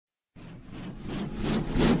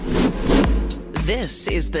This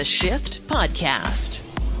is the Shift Podcast.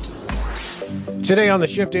 Today on the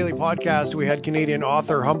Shift Daily Podcast, we had Canadian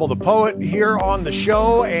author Humble the Poet here on the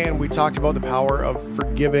show, and we talked about the power of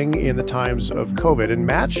forgiving in the times of COVID. And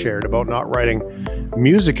Matt shared about not writing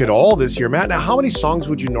music at all this year. Matt, now how many songs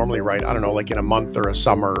would you normally write? I don't know, like in a month or a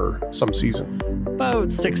summer or some season?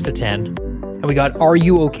 About 6 to 10. And we got Are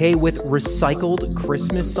You Okay with recycled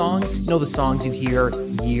Christmas songs? You know, the songs you hear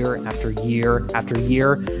year after year after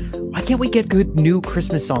year. Why can't we get good new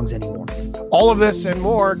Christmas songs anymore? All of this and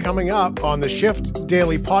more coming up on the Shift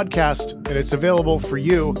Daily Podcast, and it's available for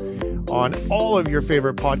you on all of your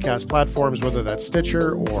favorite podcast platforms, whether that's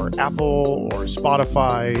Stitcher or Apple or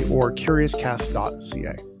Spotify or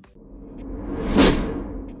CuriousCast.ca.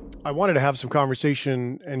 I wanted to have some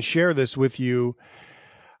conversation and share this with you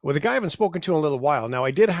with a guy I haven't spoken to in a little while. Now,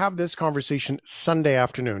 I did have this conversation Sunday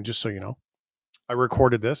afternoon, just so you know. I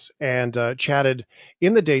recorded this and chatted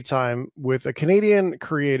in the daytime with a Canadian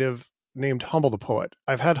creative named Humble the Poet.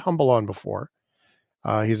 I've had Humble on before.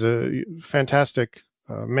 He's a fantastic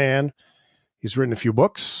man. He's written a few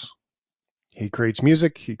books. He creates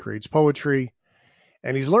music. He creates poetry.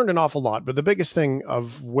 And he's learned an awful lot. But the biggest thing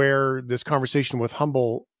of where this conversation with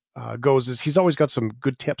Humble goes is he's always got some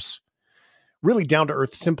good tips. Really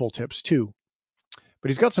down-to-earth, simple tips, too. But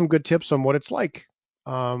he's got some good tips on what it's like.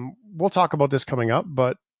 We'll talk about this coming up,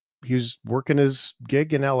 but he's working his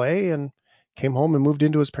gig in LA and came home and moved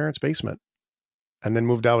into his parents' basement and then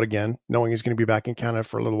moved out again, knowing he's going to be back in Canada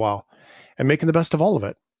for a little while and making the best of all of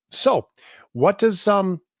it. So what does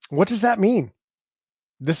that mean?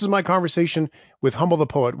 This is my conversation with Humble the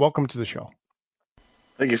Poet. Welcome to the show.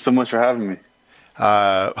 Thank you so much for having me.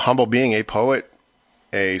 Humble being a poet,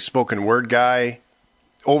 a spoken word guy,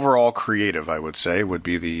 overall creative, I would say, would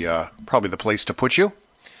be the probably the place to put you.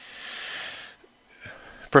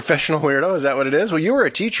 Professional weirdo, is that what it is? Well, you were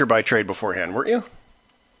a teacher by trade beforehand, weren't you?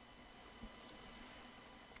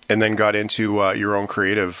 And then got into your own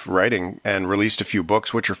creative writing and released a few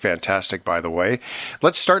books, which are fantastic, by the way.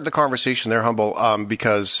 Let's start the conversation there, Humble,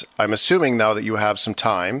 because I'm assuming now that you have some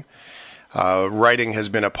time. Writing has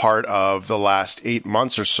been a part of the last 8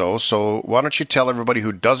 months or so. So why don't you tell everybody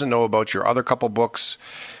who doesn't know about your other couple books,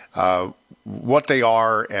 what they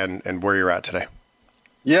are and where you're at today?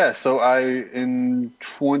 Yeah, so in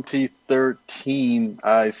 2013,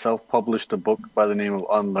 I self-published a book by the name of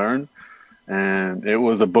Unlearn, and it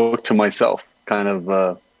was a book to myself, kind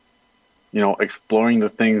of, exploring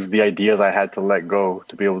the ideas I had to let go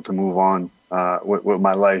to be able to move on with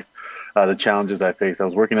my life. The challenges I faced. I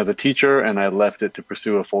was working as a teacher, and I left it to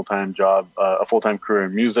pursue a full-time job, a full-time career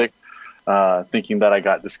in music, thinking that I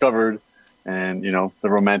got discovered. And, the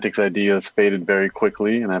romantics ideas faded very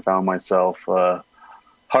quickly, and I found myself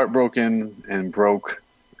heartbroken and broke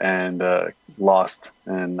and lost.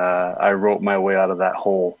 And I wrote my way out of that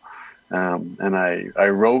hole. And I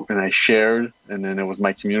wrote and I shared, and then it was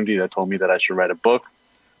my community that told me that I should write a book.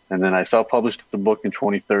 And then I self-published the book in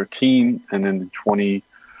 2013, and then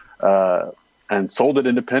and sold it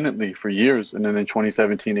independently for years. And then in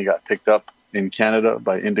 2017, it got picked up in Canada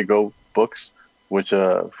by Indigo Books, which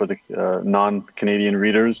for the non-Canadian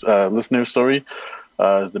listeners,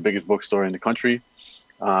 is the biggest bookstore in the country.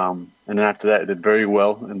 And then after that, it did very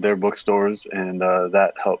well in their bookstores, and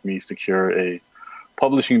that helped me secure a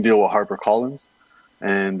publishing deal with HarperCollins.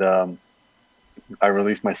 And I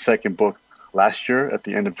released my second book last year at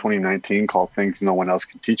the end of 2019 called Things No One Else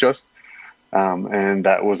Can Teach Us. And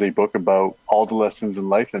that was a book about all the lessons in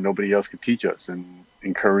life that nobody else could teach us, and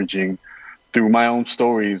encouraging through my own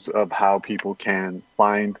stories of how people can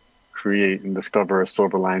find, create, and discover a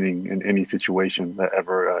silver lining in any situation that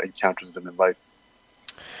ever encounters them in life.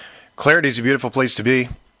 Clarity is a beautiful place to be.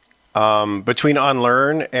 Between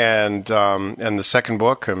Unlearn and the second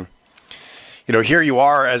book, here you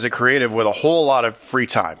are as a creative with a whole lot of free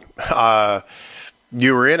time.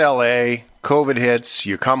 You were in LA. COVID hits,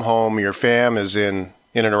 you come home, your fam is in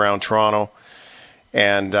and around Toronto,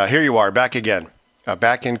 and here you are back again,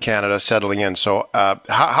 back in Canada, settling in. So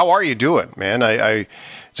how are you doing, man?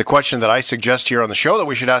 It's a question that I suggest here on the show that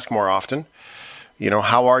we should ask more often.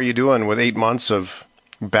 How are you doing with 8 months of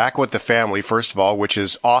back with the family, first of all, which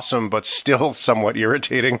is awesome, but still somewhat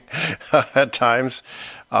irritating at times,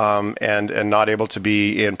 and not able to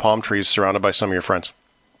be in palm trees surrounded by some of your friends?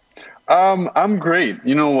 I'm great.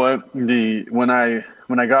 You know what? When I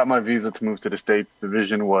got my visa to move to the States, the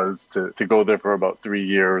vision was to go there for about 3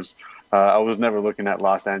 years. I was never looking at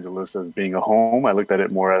Los Angeles as being a home. I looked at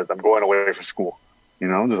it more as I'm going away for school.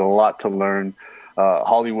 There's a lot to learn.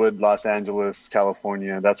 Hollywood, Los Angeles,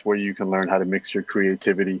 California, that's where you can learn how to mix your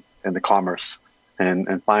creativity and the commerce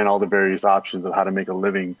and find all the various options of how to make a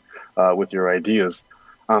living with your ideas.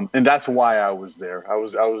 And that's why I was there. I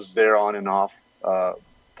was there on and off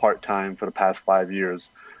part-time for the past 5 years.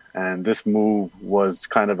 And this move was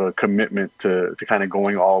kind of a commitment to kind of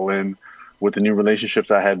going all in with the new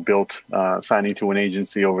relationships I had built, signing to an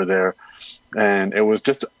agency over there. And it was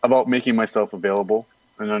just about making myself available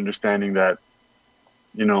and understanding that,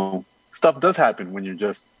 you know, stuff does happen when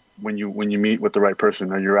you meet with the right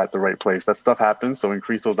person or you're at the right place. That stuff happens. So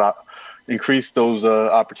increase those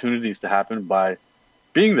opportunities to happen by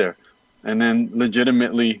being there. And then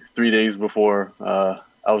legitimately 3 days before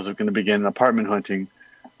I was going to begin apartment hunting,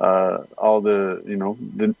 all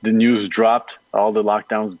the news dropped, all the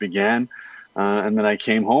lockdowns began. And then I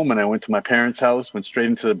came home and I went to my parents' house, went straight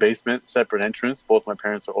into the basement, separate entrance. Both my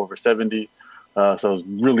parents are over 70. So I was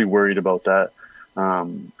really worried about that.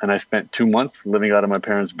 And I spent 2 months living out of my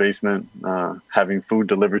parents' basement, having food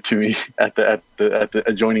delivered to me at the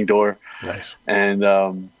adjoining door. Nice. And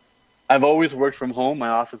I've always worked from home. My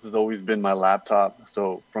office has always been my laptop.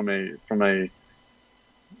 So from a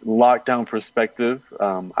lockdown perspective,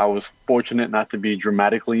 I was fortunate not to be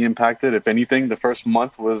dramatically impacted. If anything, the first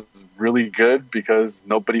month was really good because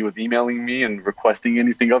nobody was emailing me and requesting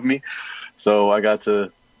anything of me. So I got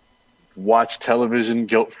to watch television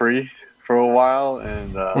guilt-free for a while.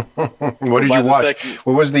 And what did you watch?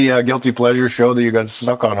 What was the guilty pleasure show that you got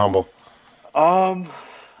stuck on, Humble?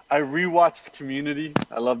 I rewatched Community.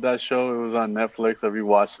 I love that show. It was on Netflix. I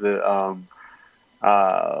rewatched it.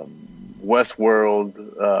 Westworld,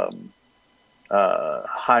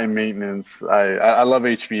 High Maintenance. I love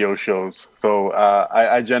HBO shows. So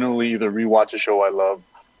I generally either rewatch a show I love.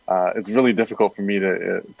 It's really difficult for me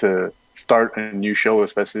to start a new show,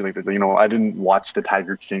 especially like, I didn't watch the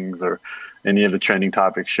Tiger Kings or any of the trending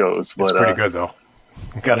topic shows. But it's pretty good though.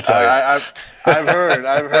 Gotta tell you. I've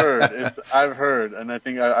heard, and I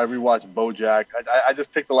think I rewatched BoJack. I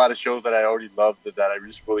just picked a lot of shows that I already loved that I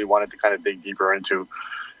just really wanted to kind of dig deeper into.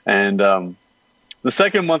 And the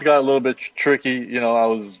second month got a little bit tricky. I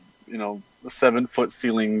was 7-foot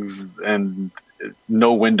ceilings and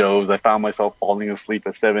no windows. I found myself falling asleep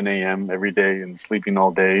at 7 a.m. every day and sleeping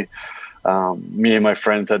all day. Me and my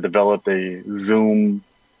friends had developed a Zoom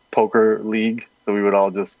poker league, so we would all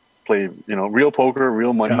just play, real poker,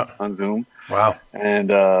 real money on Zoom. Wow.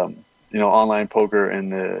 And, online poker.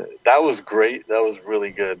 And that was great. That was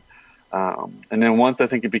really good. And then once I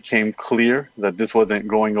think it became clear that this wasn't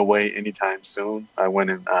going away anytime soon, I went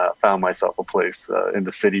and found myself a place in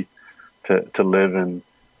the city to live. And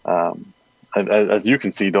as you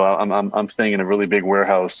can see, though, I'm staying in a really big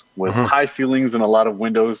warehouse with high ceilings and a lot of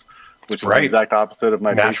windows, which is the exact opposite of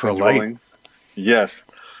my natural light. Dwelling. Yes.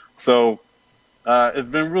 So it's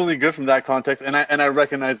been really good from that context. And I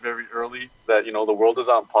recognized very early that, the world is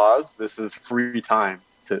on pause. This is free time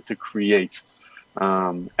to create.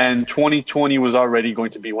 And 2020 was already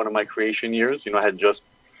going to be one of my creation years. I had just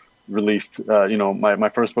released, my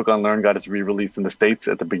first book Unlearn got its re-release in the States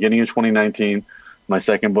at the beginning of 2019. My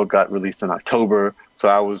second book got released in October. So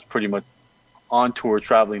I was pretty much on tour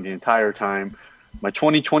traveling the entire time. My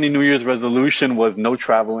 2020 New Year's resolution was no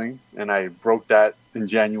traveling. And I broke that in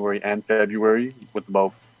January and February with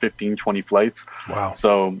about 15, 20 flights. Wow.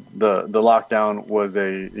 So the lockdown was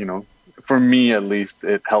for me at least,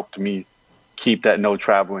 it helped me keep that no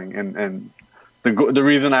traveling. And the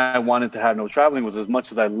reason I wanted to have no traveling was, as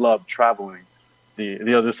much as I love traveling,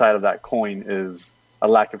 the other side of that coin is a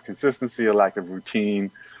lack of consistency, a lack of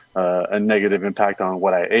routine, a negative impact on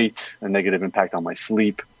what I ate, a negative impact on my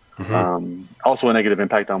sleep, also a negative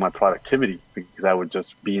impact on my productivity, because I would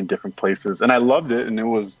just be in different places. And I loved it, and it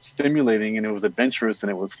was stimulating, and it was adventurous, and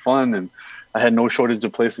it was fun, and I had no shortage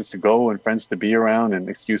of places to go and friends to be around and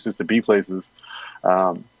excuses to be places.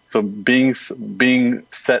 So being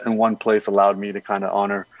set in one place allowed me to kind of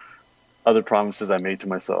honor other promises I made to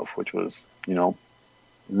myself, which was,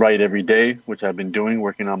 write every day, which I've been doing,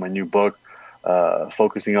 working on my new book,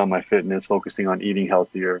 focusing on my fitness, focusing on eating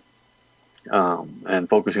healthier, and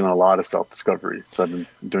focusing on a lot of self-discovery. So I've been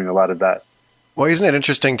doing a lot of that. Well, isn't it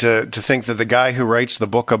interesting to think that the guy who writes the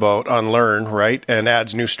book about Unlearn, right, and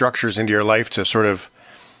adds new structures into your life to sort of,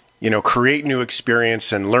 create new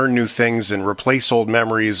experience and learn new things and replace old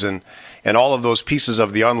memories and all of those pieces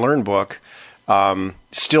of the Unlearn book,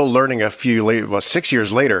 still learning 6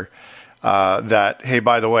 years later, that, hey,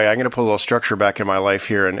 by the way, I'm going to put a little structure back in my life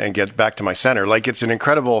here and get back to my center. Like, it's an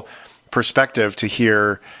incredible perspective to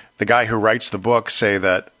hear the guy who writes the book say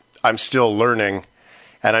that I'm still learning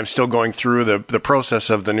and I'm still going through the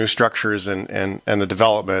process of the new structures and the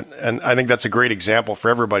development. And I think that's a great example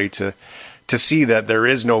for everybody to to see that there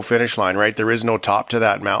is no finish line, right? There is no top to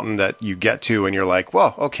that mountain that you get to, and you're like,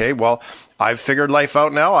 well, okay, well, I've figured life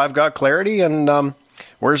out now. I've got clarity, and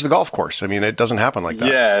where's the golf course? I mean, it doesn't happen like that.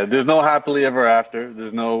 Yeah, there's no happily ever after.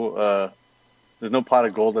 There's no pot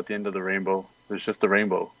of gold at the end of the rainbow. There's just a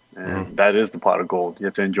rainbow, and that is the pot of gold. You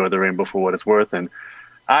have to enjoy the rainbow for what it's worth. And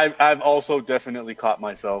I've also definitely caught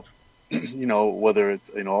myself, whether it's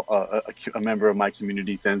a member of my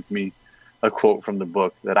community sends me a quote from the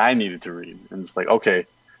book that I needed to read, and it's like, okay,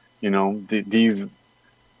 these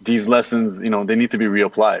lessons, they need to be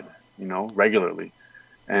reapplied, regularly,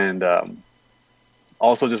 and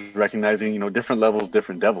also just recognizing, different levels,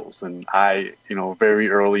 different devils. And I, very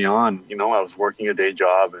early on, I was working a day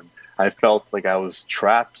job, and I felt like I was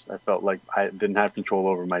trapped. I felt like I didn't have control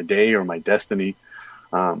over my day or my destiny.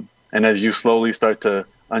 And as you slowly start to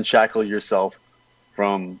unshackle yourself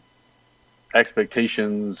from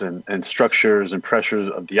expectations and structures and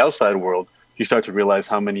pressures of the outside world, you start to realize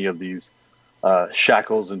how many of these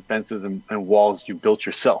shackles and fences and walls you built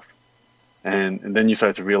yourself. And then you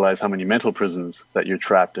start to realize how many mental prisons that you're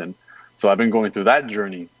trapped in. So I've been going through that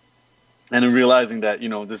journey, and then realizing that,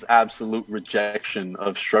 this absolute rejection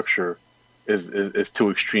of structure is too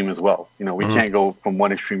extreme as well. We can't go from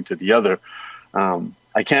one extreme to the other.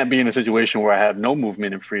 I can't be in a situation where I have no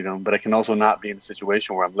movement and freedom, but I can also not be in a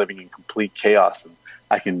situation where I'm living in complete chaos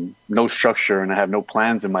and no structure, and I have no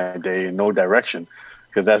plans in my day and no direction,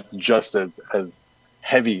 because that's just as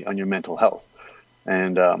heavy on your mental health.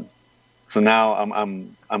 And so now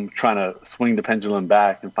I'm trying to swing the pendulum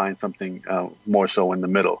back and find something more so in the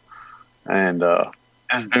middle. And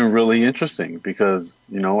it's been really interesting because,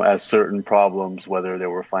 as certain problems, whether they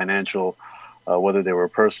were financial, whether they were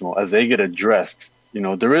personal, as they get addressed,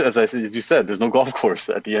 there is, as you said, there's no golf course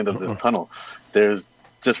at the end of this tunnel. There's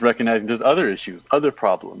just recognizing there's other issues, other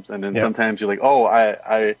problems. And then sometimes you're like, oh,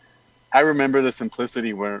 I remember the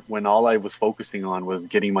simplicity when all I was focusing on was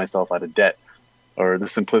getting myself out of debt, or the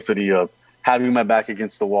simplicity of having my back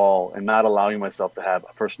against the wall and not allowing myself to have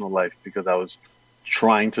a personal life because I was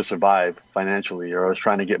trying to survive financially, or I was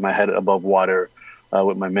trying to get my head above water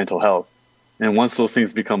with my mental health. And once those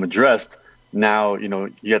things become addressed, now,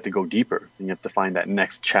 you have to go deeper, and you have to find that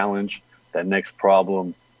next challenge, that next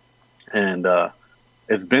problem. And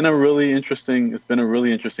it's been a really interesting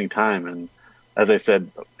time. And as I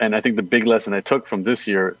said, and I think the big lesson I took from this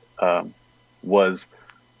year was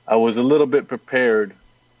I was a little bit prepared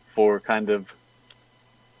for kind of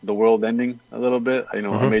the world ending a little bit. A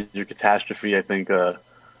major catastrophe. I think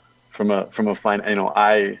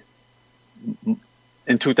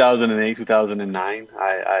in 2008, 2009,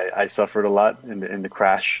 I suffered a lot in the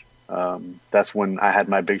crash. That's when I had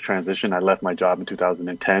my big transition. I left my job in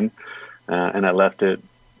 2010, and I left it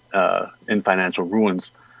in financial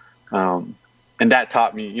ruins. And that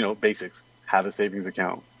taught me, basics. Have a savings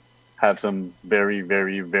account. Have some very,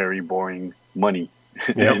 very, very boring money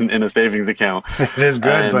in a savings account. It is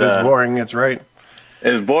good, but it's boring. It's right.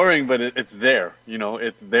 It's boring, but it's there.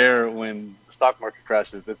 It's there when the stock market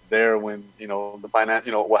crashes. It's there when, the finance,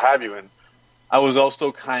 what have you. And I was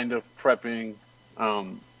also kind of prepping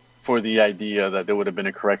for the idea that there would have been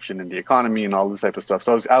a correction in the economy and all this type of stuff.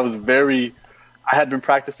 So I had been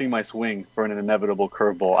practicing my swing for an inevitable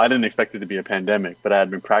curveball. I didn't expect it to be a pandemic, but I had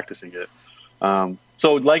been practicing it.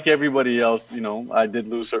 So like everybody else, I did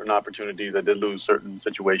lose certain opportunities. I did lose certain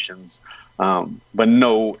situations, but in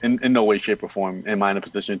no way, shape, or form am I in a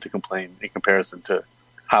position to complain in comparison to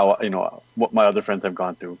how, what my other friends have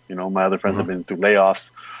gone through. My other friends have been through layoffs,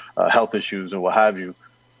 health issues, or what have you.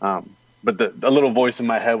 But the little voice in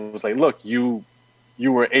my head was like, look, you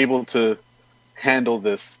were able to handle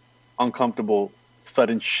this uncomfortable,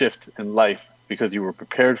 sudden shift in life because you were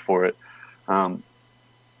prepared for it.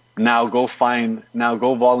 Now go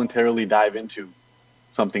voluntarily dive into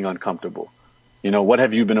something uncomfortable. What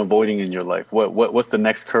have you been avoiding in your life? What's the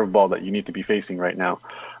next curveball that you need to be facing right now?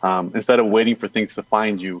 Instead of waiting for things to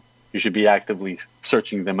find you, you should be actively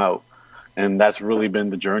searching them out. And that's really been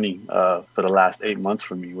the journey for the last 8 months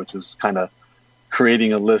for me, which is kind of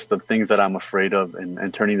creating a list of things that I'm afraid of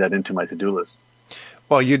and turning that into my to-do list.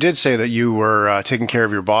 Well, you did say that you were taking care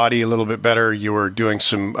of your body a little bit better. You were doing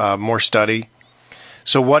some more study.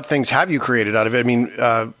 So what things have you created out of it? I mean,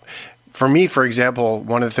 for me, for example,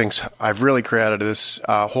 one of the things I've really created out of this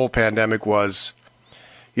whole pandemic was,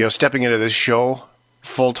 stepping into this show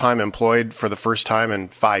full-time employed for the first time in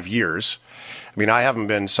 5 years. I mean, I've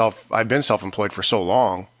been self-employed for so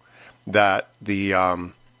long that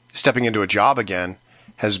the stepping into a job again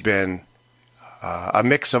has been a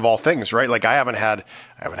mix of all things, right? Like I haven't had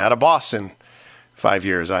a boss in 5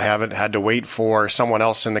 years. I haven't had to wait for someone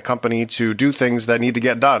else in the company to do things that need to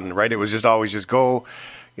get done, right? It was just always just go,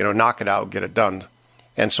 knock it out, get it done.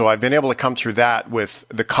 And so I've been able to come through that with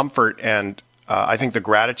the comfort and I think the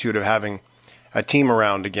gratitude of having a team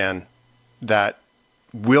around again that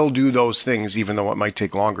will do those things, even though it might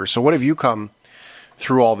take longer. So what have you come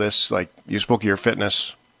through all this? Like, you spoke of your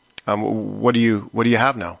fitness. What do you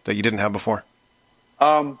have now that you didn't have before?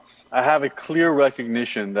 I have a clear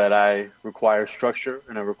recognition that I require structure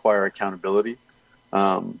and I require accountability.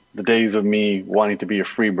 The days of me wanting to be a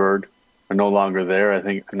free bird are no longer there. I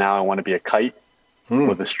think now I want to be a kite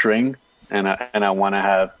with a string, and I want to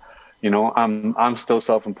have, I'm still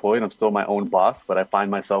self-employed. I'm still my own boss, but I find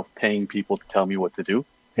myself paying people to tell me what to do.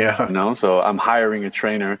 Yeah. So I'm hiring a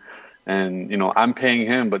trainer, and I'm paying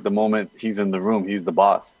him, but the moment he's in the room, he's the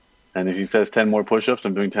boss. And if he says 10 more push-ups,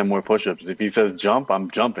 I'm doing 10 more push-ups. If he says jump, I'm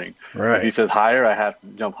jumping. Right. If he says higher, I have to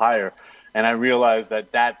jump higher. And I realize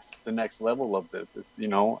that that's the next level of this.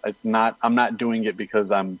 I'm not doing it because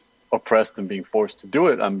I'm oppressed and being forced to do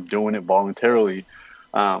it. I'm doing it voluntarily.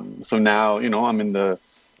 So now, I'm in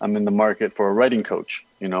the market for a writing coach,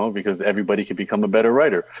 because everybody can become a better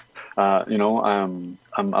writer. I'm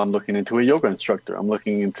looking into a yoga instructor. I'm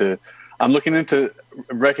looking into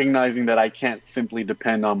recognizing that I can't simply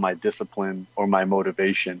depend on my discipline or my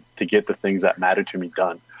motivation to get the things that matter to me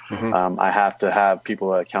done. I have to have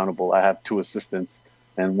people accountable. I have 2 assistants,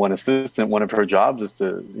 and one assistant, one of her jobs is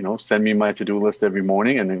to, send me my to-do list every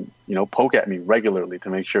morning and then, poke at me regularly to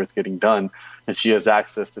make sure it's getting done. And she has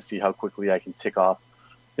access to see how quickly I can tick off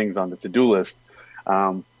things on the to-do list.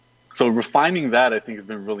 So refining that, I think, has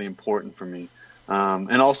been really important for me.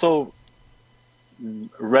 And also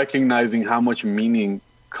recognizing how much meaning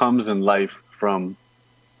comes in life from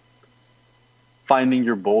finding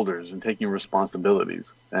your boulders and taking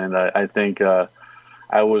responsibilities. And I think I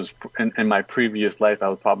was in my previous life, I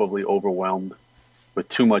was probably overwhelmed with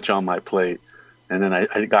too much on my plate, and then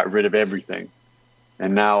I got rid of everything.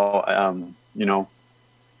 And now,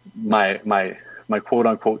 my quote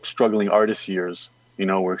unquote struggling artist years,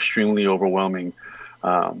 were extremely overwhelming,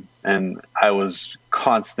 and I was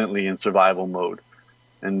constantly in survival mode.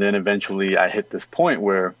 And then eventually I hit this point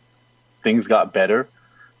where things got better,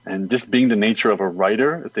 and just being the nature of a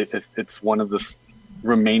writer, it's one of the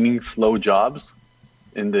remaining slow jobs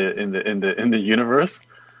in the universe,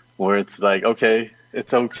 where it's like, okay,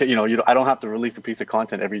 it's okay. I don't have to release a piece of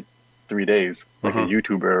content every 3 days like a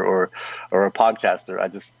YouTuber or a podcaster. I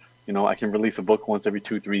just, I can release a book once every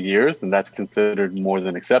 2-3 years, and that's considered more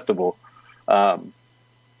than acceptable. And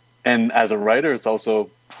as a writer, it's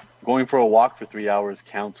also going for a walk for 3 hours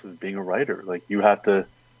counts as being a writer. Like, you have to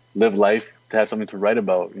live life to have something to write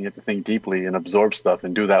about, and you have to think deeply and absorb stuff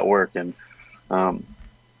and do that work. And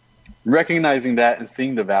recognizing that and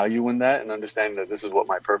seeing the value in that and understanding that this is what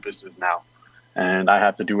my purpose is now. And I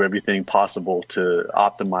have to do everything possible to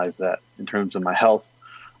optimize that in terms of my health,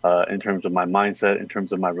 in terms of my mindset, in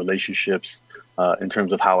terms of my relationships, in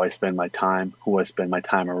terms of how I spend my time, who I spend my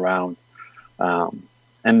time around,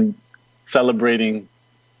 and celebrating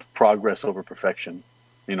progress over perfection.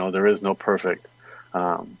 There is no perfect.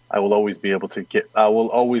 I will always be able to I will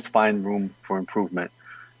always find room for improvement.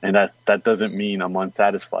 And that doesn't mean I'm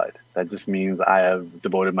unsatisfied. That just means I have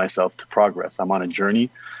devoted myself to progress. I'm on a journey.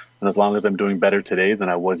 And as long as I'm doing better today than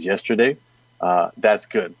I was yesterday, that's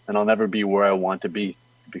good. And I'll never be where I want to be,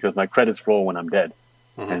 because my credits roll when I'm dead.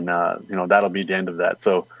 And, that'll be the end of that.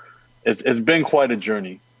 So it's been quite a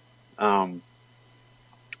journey. And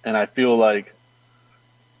I feel like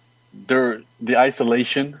the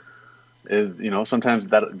isolation is, sometimes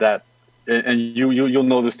that, and you'll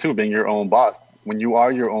know this too, being your own boss. When you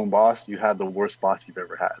are your own boss, you have the worst boss you've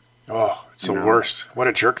ever had. Oh, it's the worst. What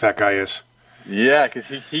a jerk that guy is. Yeah, because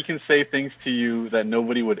he can say things to you that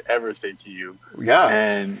nobody would ever say to you. Yeah.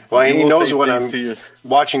 And he knows when I'm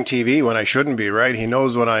watching TV when I shouldn't be, right? He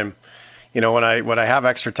knows when I'm, when I have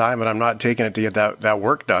extra time and I'm not taking it to get that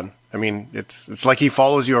work done. I mean, it's like he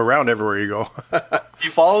follows you around everywhere you go. He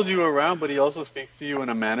follows you around, but he also speaks to you in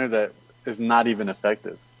a manner that is not even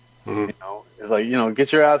effective. It's like,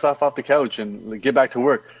 get your ass off the couch and get back to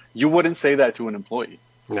work. You wouldn't say that to an employee.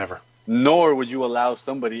 Never. Nor would you allow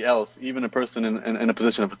somebody else, even a person in a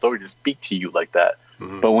position of authority, to speak to you like that.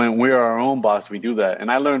 But when we're our own boss, we do that.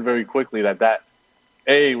 And I learned very quickly that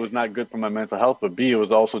A, was not good for my mental health, but B, it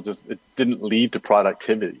was also it didn't lead to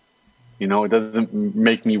productivity. It doesn't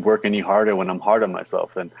make me work any harder when I'm hard on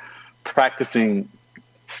myself. And practicing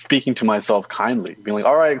speaking to myself kindly, being like,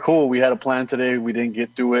 all right, cool, we had a plan today, we didn't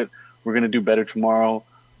get through it, we're going to do better tomorrow.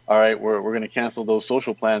 All right, we're going to cancel those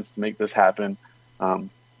social plans to make this happen.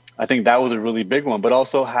 I think that was a really big one, but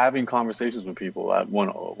also having conversations with people.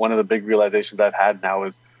 One of the big realizations I've had now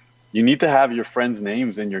is you need to have your friends'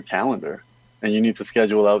 names in your calendar, and you need to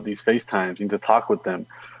schedule out these FaceTimes. You need to talk with them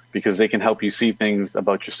because they can help you see things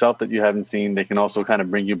about yourself that you haven't seen. They can also kind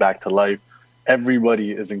of bring you back to life.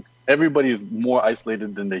 Everybody is more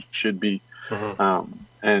isolated than they should be.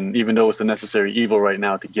 And even though it's a necessary evil right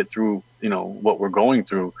now to get through, what we're going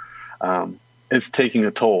through, it's taking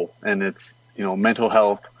a toll, and it's, mental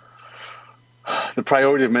health. The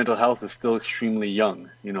priority of mental health is still extremely young.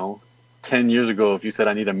 10 years ago, if you said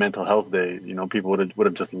I need a mental health day, people would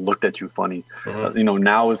have just looked at you funny.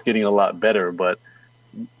 Now it's getting a lot better, but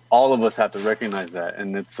all of us have to recognize that,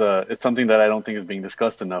 and it's something that I don't think is being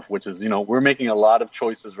discussed enough. Which is, we're making a lot of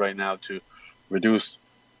choices right now to reduce,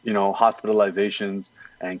 hospitalizations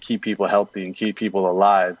and keep people healthy and keep people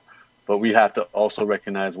alive, but we have to also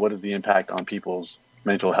recognize what is the impact on people's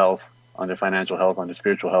mental health, on their financial health, on their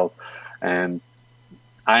spiritual health. And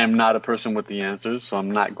I am not a person with the answers, so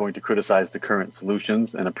I'm not going to criticize the current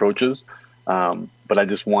solutions and approaches. But I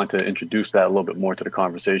just want to introduce that a little bit more to the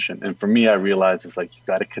conversation. And for me, I realize it's like you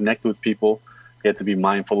got to connect with people. You have to be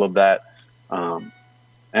mindful of that.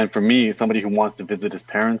 And for me, somebody who wants to visit his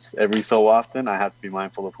parents every so often, I have to be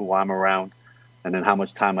mindful of who I'm around and then how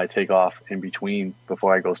much time I take off in between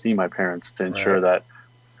before I go see my parents to ensure that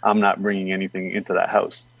I'm not bringing anything into that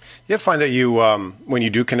house. You find that you, when you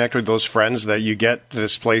do connect with those friends, that you get to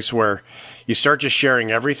this place where you start just sharing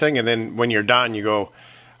everything, and then when you're done, you go,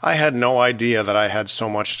 I had no idea that I had so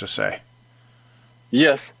much to say.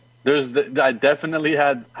 Yes, I definitely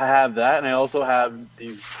have that, and I also have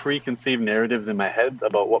these preconceived narratives in my head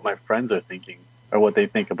about what my friends are thinking or what they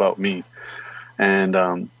think about me. And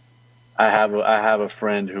I have a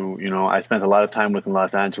friend who, I spent a lot of time with in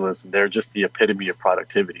Los Angeles. They're just the epitome of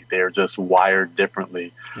productivity. They are just wired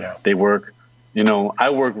differently. Yeah. They work, I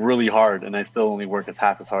work really hard, and I still only work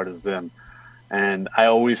half as hard as them. And I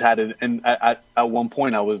always had it. And at one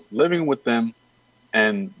point I was living with them,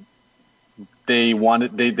 and they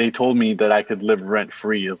told me that I could live rent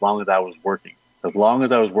free as long as I was working. As long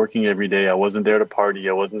as I was working every day, I wasn't there to party.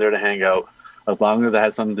 I wasn't there to hang out. As long as I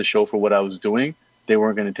had something to show for what I was doing, they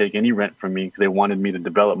weren't going to take any rent from me because they wanted me to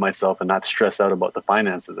develop myself and not stress out about the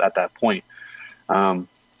finances at that point. And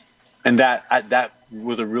that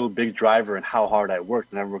was a real big driver in how hard I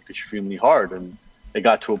worked. And I worked extremely hard. And it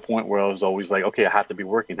got to a point where I was always like, okay, I have to be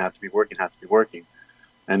working.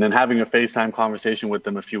 And then having a FaceTime conversation with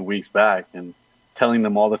them a few weeks back and telling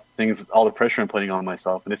them all the things, all the pressure I'm putting on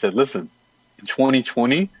myself. And they said, listen, in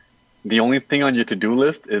 2020, the only thing on your to-do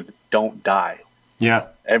list is don't die. Yeah.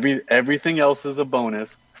 Everything else is a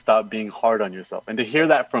bonus. Stop being hard on yourself. And to hear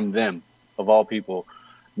that from them, of all people,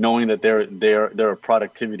 knowing that they're a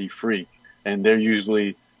productivity freak, and they're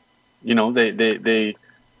usually,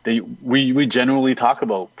 we generally talk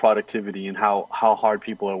about productivity and how hard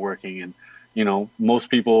people are working. And, most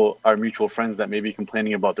people are mutual friends that may be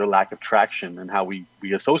complaining about their lack of traction and how we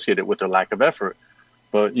associate it with their lack of effort.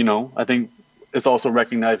 But, I think it's also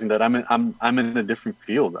recognizing that I'm in a different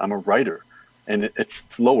field. I'm a writer, and it's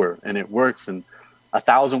slower and it works. And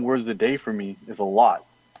 1,000 words a day for me is a lot.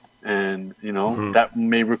 And, that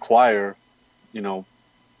may require,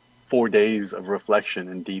 4 days of reflection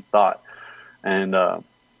and deep thought. And,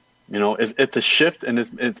 it's a shift, and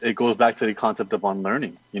it goes back to the concept of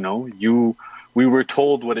unlearning. We were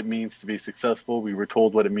told what it means to be successful. We were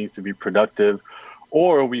told what it means to be productive,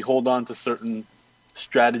 or we hold on to certain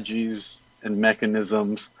strategies and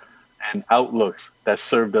mechanisms and outlooks that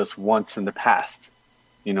served us once in the past.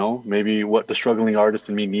 Maybe what the struggling artist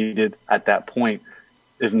in me needed at that point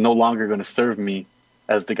is no longer going to serve me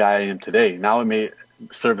as the guy I am today. Now it may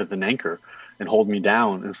serve as an anchor and hold me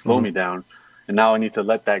down and slow me down. And now I need to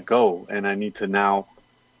let that go. And I need to now,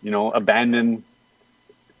 abandon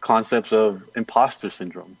concepts of imposter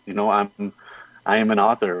syndrome. I am an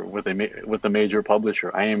author with a major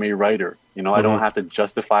publisher. I am a writer. I don't have to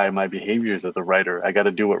justify my behaviors as a writer. I got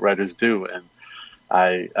to do what writers do. And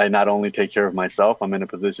I not only take care of myself, I'm in a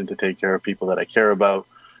position to take care of people that I care about.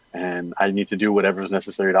 And I need to do whatever is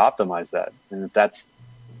necessary to optimize that. And if that's,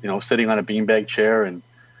 sitting on a beanbag chair and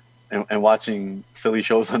watching silly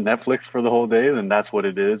shows on Netflix for the whole day, then that's what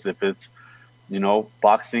it is. If it's,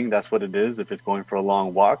 boxing, that's what it is. If it's going for a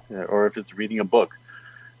long walk, or if it's reading a book,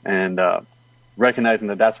 and recognizing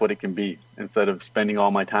that that's what it can be, instead of spending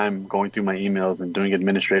all my time going through my emails and doing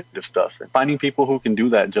administrative stuff, and finding people who can do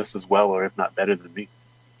that just as well, or if not better than me.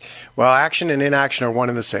 Well, action and inaction are one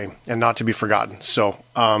and the same, and not to be forgotten. So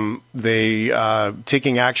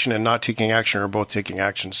taking action and not taking action are both taking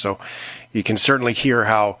action. So you can certainly hear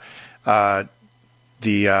how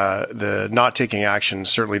the not taking action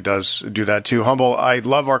certainly does do that too. Humble, I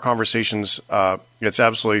love our conversations. It's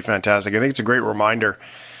absolutely fantastic. I think it's a great reminder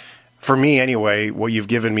for me anyway. What you've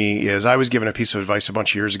given me is, I was given a piece of advice a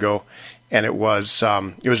bunch of years ago, and it was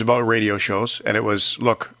about radio shows, and it was,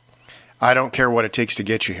 look, I don't care what it takes to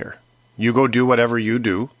get you here. You go do whatever you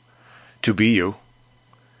do to be you.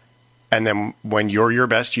 And then when you're your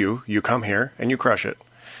best you come here and you crush it.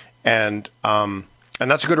 And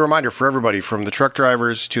that's a good reminder for everybody, from the truck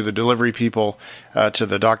drivers to the delivery people, to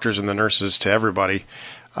the doctors and the nurses, to everybody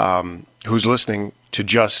who's listening, to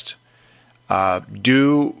just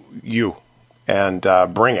do you and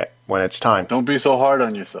bring it when it's time. Don't be so hard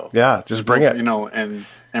on yourself. Yeah, just bring it.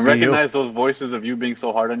 And recognize those voices of you being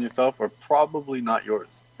so hard on yourself are probably not yours.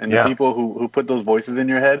 And the people who put those voices in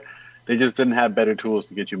your head, they just didn't have better tools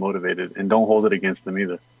to get you motivated. And don't hold it against them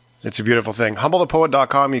either. It's a beautiful thing.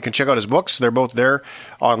 HumbleThePoet.com. You can check out his books. They're both there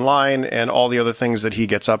online, and all the other things that he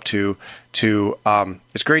gets up to.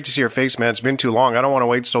 It's great to see your face, man. It's been too long. I don't want to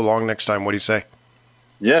wait so long next time. What do you say?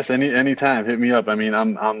 Yes, any time. Hit me up. I mean,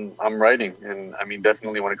 I'm writing, and I mean,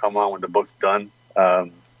 definitely want to come on when the book's done.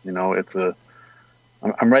 I'm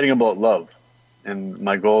writing about love, and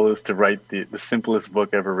my goal is to write the simplest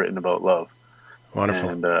book ever written about love. Wonderful.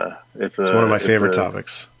 And it's one of my favorite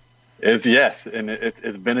topics. It's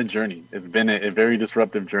been a journey. It's been a very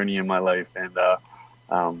disruptive journey in my life, and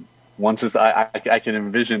once it's, I can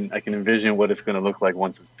envision what it's going to look like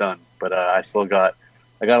once it's done. But I got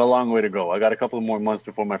a long way to go. I got a couple of more months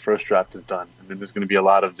before my first draft is done, and then there's going to be a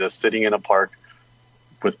lot of just sitting in a park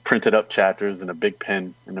with printed up chapters and a big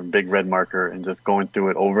pen and a big red marker, and just going through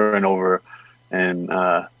it over and over, and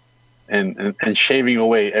shaving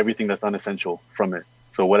away everything that's unessential from it.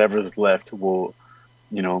 So whatever's left will,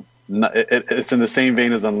 it's in the same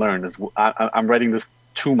vein as Unlearned. I'm writing this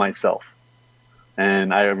to myself.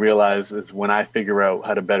 And I realize is when I figure out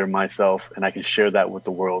how to better myself and I can share that with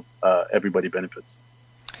the world, everybody benefits.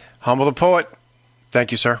 Humble the Poet.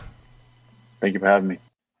 Thank you, sir. Thank you for having me.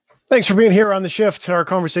 Thanks for being here on The Shift. Our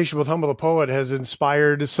conversation with Humble the Poet has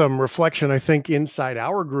inspired some reflection, I think, inside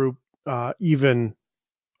our group, even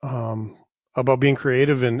about being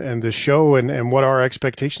creative and the show and what our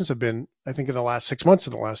expectations have been, I think, in the last 6 months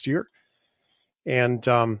of the last year. And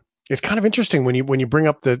it's kind of interesting when you bring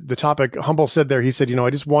up the topic. Humble said there, he said, I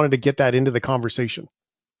just wanted to get that into the conversation.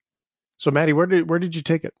 So Maddie, where did you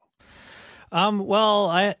take it? Well,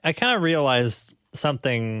 I kind of realized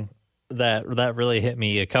something that really hit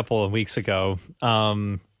me a couple of weeks ago.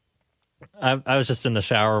 I was just in the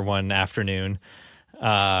shower one afternoon,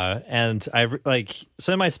 and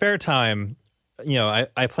so in my spare time,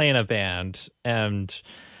 I play in a band, and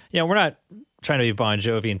we're not trying to be Bon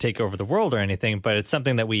Jovi and take over the world or anything, but it's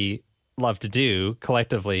something that we love to do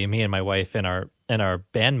collectively, me and my wife and our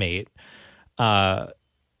bandmate, to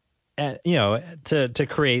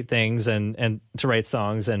create things and to write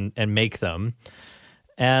songs and make them.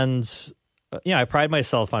 And I pride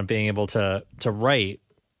myself on being able to write,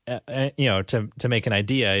 to make an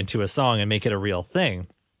idea into a song and make it a real thing.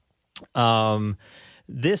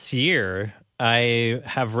 This year I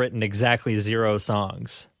have written exactly 0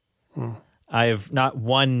 songs. I've not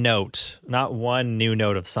one new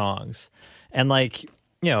note of songs. And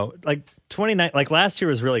 29, last year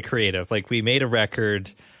was really creative. We made a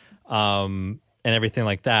record, and everything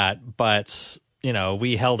like that. But,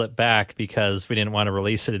 we held it back because we didn't want to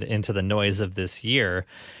release it into the noise of this year.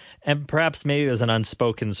 And perhaps maybe it was an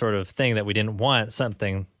unspoken sort of thing that we didn't want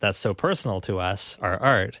something that's so personal to us, our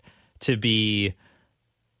art, to be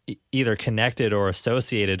either connected or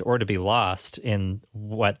associated or to be lost in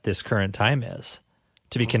what this current time is,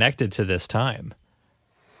 to be connected to this time.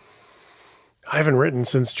 I haven't written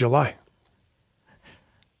since July.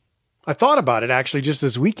 I thought about it actually just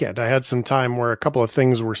this weekend. I had some time where a couple of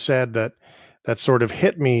things were said that sort of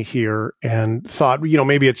hit me here, and thought,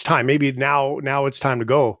 maybe it's time. Maybe now it's time to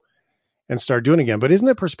go and start doing it again. But isn't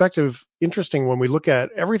that perspective interesting when we look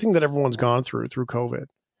at everything that everyone's gone through COVID?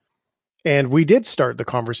 And we did start the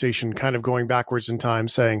conversation kind of going backwards in time,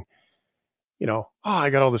 saying, I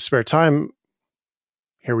got all this spare time.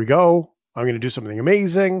 Here we go. I'm going to do something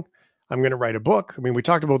amazing. I'm going to write a book. I mean, we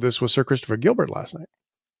talked about this with Sir Christopher Gilbert last night.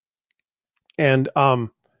 And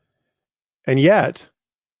yet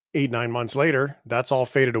 8-9 months later, that's all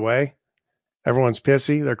faded away. Everyone's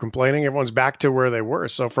pissy. They're complaining. Everyone's back to where they were.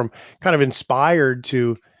 So from kind of inspired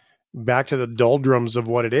to back to the doldrums of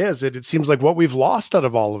what it is, it seems like what we've lost out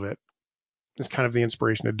of all of it is kind of the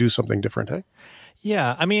inspiration to do something different. Hey?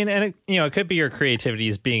 Yeah. I mean, and it could be your creativity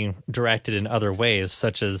is being directed in other ways,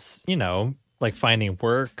 such as, finding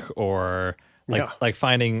work or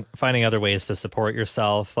finding other ways to support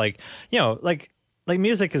yourself. Like like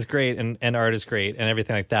music is great and art is great and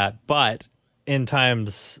everything like that. But in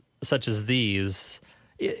times such as these,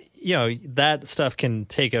 that stuff can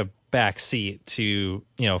take a back seat to,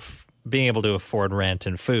 being able to afford rent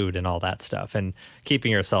and food and all that stuff and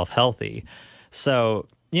keeping yourself healthy. So,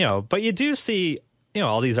 but you do see,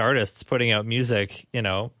 all these artists putting out music,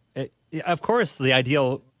 of course, the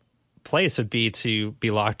ideal place would be to be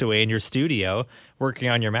locked away in your studio working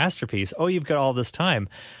on your masterpiece. Oh, you've got all this time.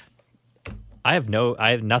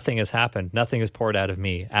 Nothing has happened. Nothing has poured out of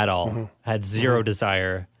me at all. Mm-hmm. I had zero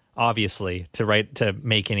desire, obviously, to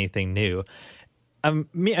make anything new. I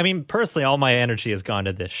mean, personally, all my energy has gone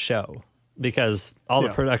to this show because all the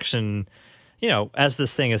production, as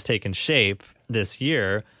this thing has taken shape this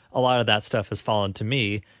year, a lot of that stuff has fallen to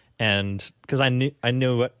me. And because I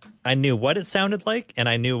knew what it sounded like, and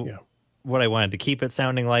I knew what I wanted to keep it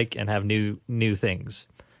sounding like, and have new things.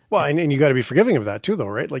 Well, and you got to be forgiving of that too, though,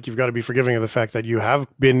 right? Like you've got to be forgiving of the fact that you have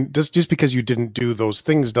been just because you didn't do those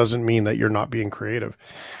things doesn't mean that you're not being creative.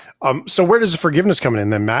 So where does the forgiveness come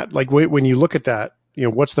in then, Matt? Like when you look at that,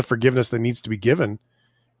 what's the forgiveness that needs to be given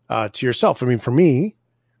to yourself? I mean, for me,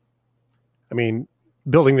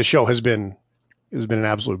 building the show has been an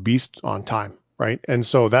absolute beast on time, right? And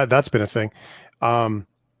so that's been a thing. But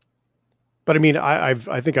I mean, I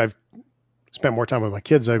think I've spent more time with my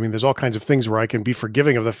kids. I mean, there's all kinds of things where I can be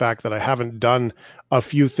forgiving of the fact that I haven't done a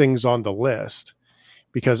few things on the list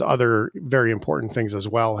because other very important things as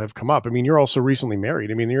well have come up. I mean, you're also recently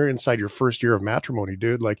married. I mean, you're inside your first year of matrimony,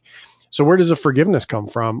 dude. Like, so where does the forgiveness come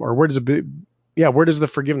from? Or where does the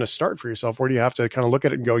forgiveness start for yourself? Where do you have to kind of look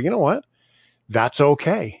at it and go, you know what? That's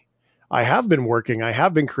okay. I have been working. I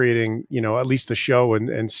have been creating, at least the show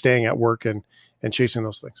and staying at work and chasing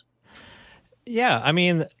those things. Yeah. I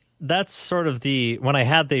mean, that's sort of when I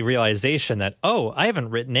had the realization that, I haven't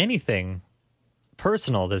written anything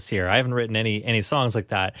personal this year. I haven't written any songs like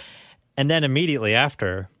that. And then immediately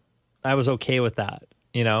after, I was okay with that,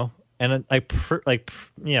 And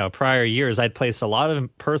prior years, I'd placed a lot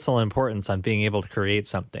of personal importance on being able to create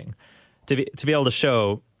something, to be able to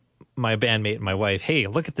show my bandmate and my wife, hey,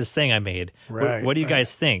 look at this thing I made. Right, what do you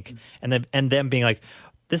guys think? And then being like,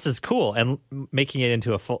 this is cool, and making it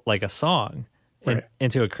into a song. Right.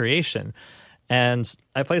 Into a creation. And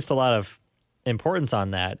I placed a lot of importance on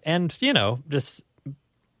that. And, just,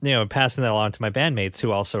 passing that along to my bandmates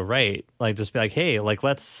who also write, like, just be like, hey, like,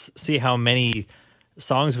 let's see how many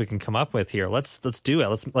songs we can come up with here. Let's do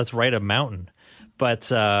it. Let's write a mountain. But,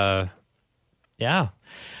 yeah,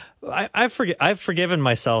 I've forgiven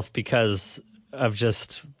myself because of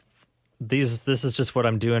just this is just what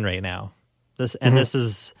I'm doing right now. This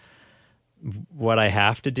is what I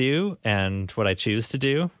have to do and what I choose to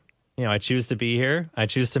do. I choose to be here. I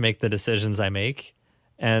choose to make the decisions I make,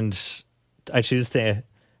 and I choose to,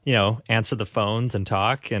 answer the phones and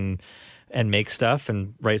talk and make stuff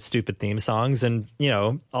and write stupid theme songs and,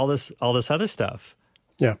 all this other stuff.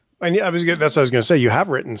 Yeah. And that's what I was going to say. You have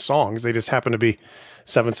written songs. They just happen to be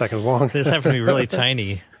 7 seconds long. They just happen to be really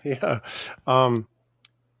tiny. Yeah.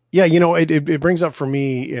 Yeah, it brings up for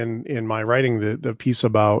me in my writing the piece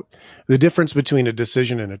about the difference between a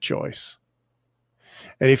decision and a choice.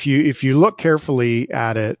 And if you look carefully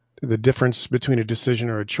at it, the difference between a decision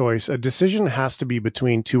or a choice, a decision has to be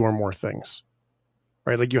between two or more things,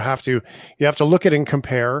 right? Like you have to look at and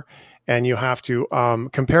compare, and you have to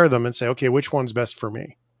compare them and say, okay, which one's best for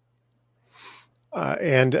me?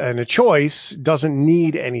 And a choice doesn't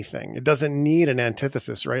need anything. It doesn't need an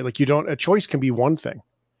antithesis, right? Like a choice can be one thing.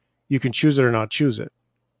 You can choose it or not choose it,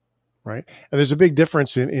 right? And there's a big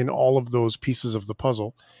difference in all of those pieces of the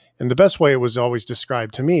puzzle. And the best way it was always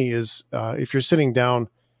described to me is if you're sitting down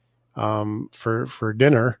for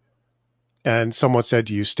dinner and someone said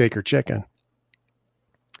to you, steak or chicken,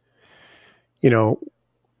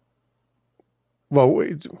 well,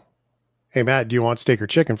 hey, Matt, do you want steak or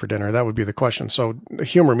chicken for dinner? That would be the question. So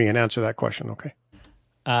humor me and answer that question,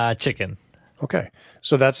 okay? Chicken. Okay.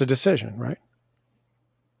 So that's a decision, right?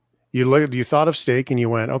 You thought of steak and you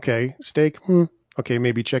went, okay, steak. Okay.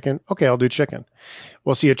 Maybe chicken. Okay. I'll do chicken.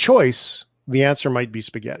 Well, see, a choice, the answer might be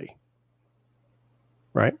spaghetti,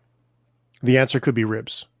 right? The answer could be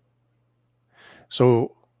ribs.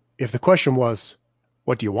 So if the question was,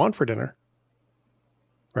 what do you want for dinner?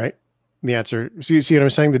 Right? The answer, so you see what I'm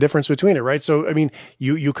saying? The difference between it, right? So, I mean,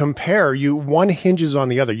 you compare, one hinges on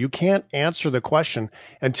the other. You can't answer the question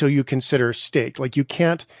until you consider steak. Like you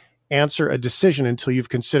can't answer a decision until you've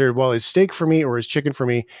considered, well, is steak for me or is chicken for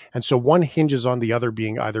me? And so one hinges on the other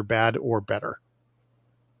being either bad or better.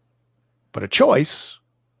 But a choice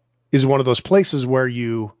is one of those places where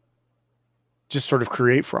you just sort of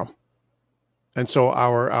create from. And so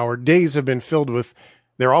our days have been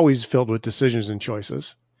they're always filled with decisions and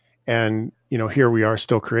choices. And, here we are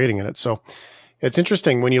still creating in it. So it's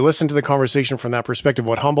interesting when you listen to the conversation from that perspective,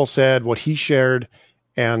 what Humble said, what he shared,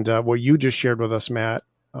 and what you just shared with us, Matt.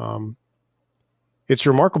 It's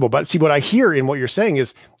remarkable. But see, what I hear in what you're saying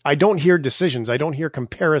is I don't hear decisions. I don't hear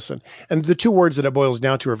comparison. And the two words that it boils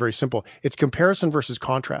down to are very simple. It's comparison versus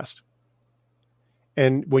contrast.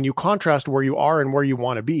 And when you contrast where you are and where you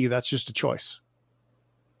want to be, that's just a choice,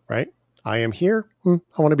 right? I am here. I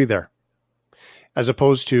want to be there. As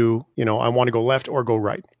opposed to, I want to go left or go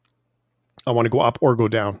right. I want to go up or go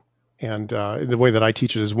down. And the way that I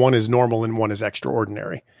teach it is one is normal and one is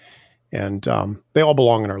extraordinary. And they all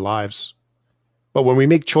belong in our lives. But when we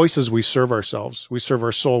make choices, we serve ourselves. We serve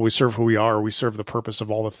our soul. We serve who we are. We serve the purpose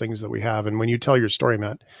of all the things that we have. And when you tell your story,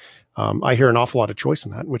 Matt, I hear an awful lot of choice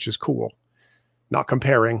in that, which is cool. Not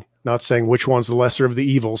comparing, not saying which one's the lesser of the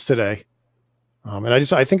evils today. And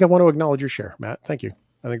I think I want to acknowledge your share, Matt. Thank you.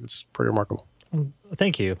 I think that's pretty remarkable.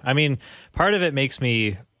 Thank you. I mean, part of it makes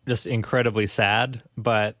me just incredibly sad,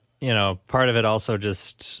 but, part of it also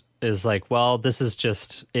just is like, well,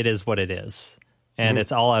 it is what it is. And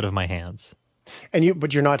it's all out of my hands.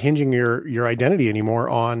 But you're not hinging your identity anymore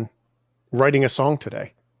on writing a song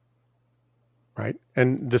today. Right.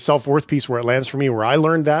 And the self-worth piece where it lands for me, where I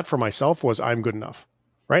learned that for myself was I'm good enough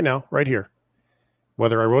right now, right here,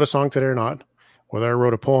 whether I wrote a song today or not, whether I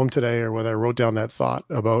wrote a poem today or whether I wrote down that thought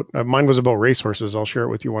about, mine was about racehorses. I'll share it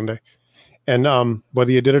with you one day. And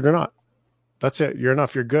whether you did it or not, that's it. You're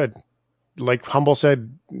enough. You're good. Like Humble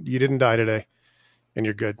said, you didn't die today and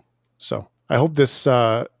you're good. So I hope this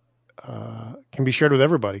can be shared with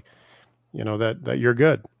everybody, that you're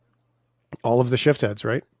good. All of the shift heads,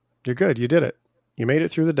 right? You're good. You did it. You made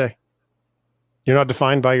it through the day. You're not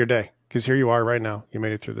defined by your day because here you are right now. You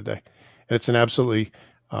made it through the day. And it's an absolutely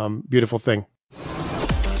beautiful thing.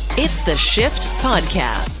 It's the Shift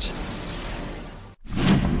Podcast.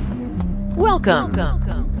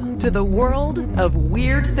 Welcome to the world of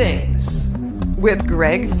weird things with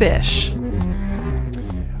Greg Fish.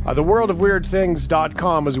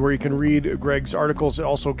 TheWorldOfWeirdThings.com is where you can read Greg's articles and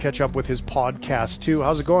also catch up with his podcast too.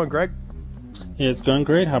 How's it going, Greg? It's going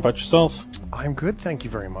great. How about yourself? I'm good, thank you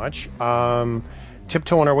very much.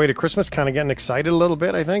 Tiptoeing our way to Christmas, kind of getting excited a little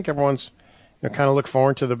bit. I think everyone's kind of look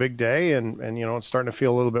forward to the big day, and it's starting to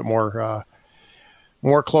feel a little bit more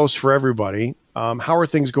close for everybody. How are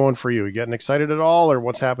things going for you? You getting excited at all, or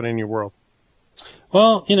what's happening in your world?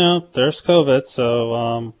 Well, there's COVID,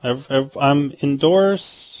 so I'm indoors,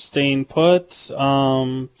 staying put,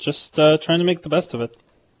 just trying to make the best of it.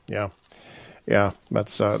 Yeah,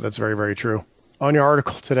 that's very, very true. On your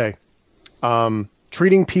article today,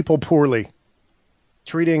 treating people poorly,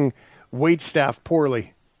 treating wait staff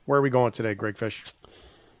poorly. Where are we going today, Greg Fish?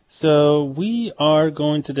 So we are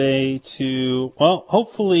going today to,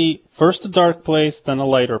 hopefully first a dark place, then a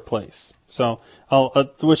lighter place. So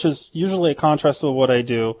which is usually a contrast with what I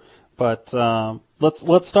do, but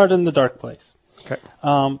let's start in the dark place. Okay.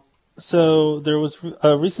 So there was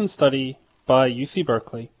a recent study by UC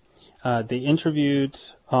Berkeley. They interviewed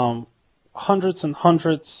hundreds and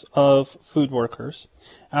hundreds of food workers,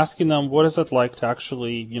 asking them what is it like to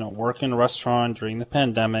actually, work in a restaurant during the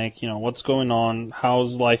pandemic, what's going on,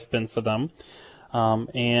 how's life been for them.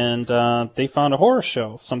 And they found a horror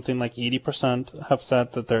show. Something like 80% have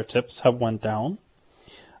said that their tips have went down.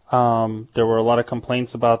 There were a lot of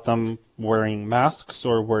complaints about them wearing masks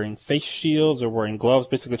or wearing face shields or wearing gloves,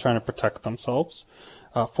 basically trying to protect themselves.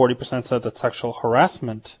 40% said that sexual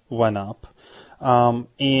harassment went up.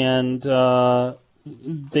 And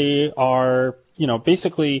they are,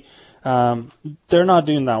 basically, they're not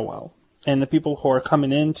doing that well. And the people who are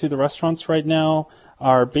coming into the restaurants right now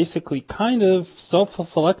are basically kind of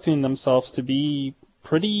self-selecting themselves to be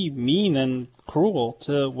pretty mean and cruel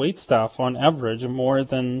to waitstaff on average, more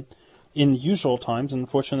than in usual times.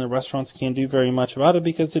 Unfortunately, restaurants can't do very much about it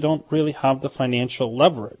because they don't really have the financial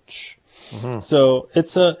leverage. Mm-hmm. So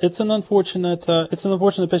it's an unfortunate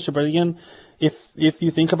picture. But again, if you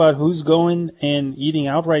think about who's going and eating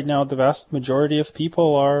out right now, the vast majority of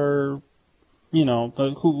people are,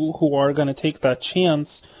 who are going to take that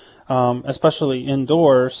chance, especially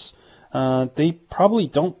indoors. They probably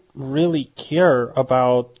don't really care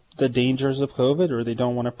about the dangers of COVID, or they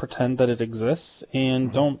don't want to pretend that it exists,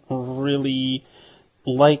 and don't really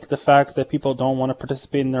like the fact that people don't want to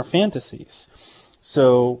participate in their fantasies.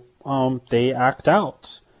 So they act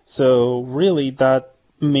out. So really that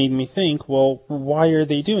made me think, well, why are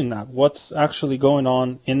they doing that? What's actually going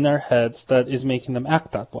on in their heads that is making them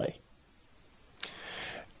act that way?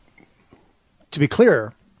 To be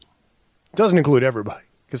clear, it doesn't include everybody.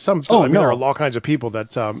 Because there are all kinds of people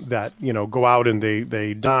that go out and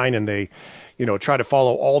they dine and they, try to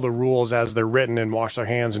follow all the rules as they're written and wash their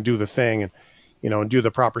hands and do the thing and, and do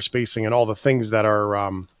the proper spacing and all the things that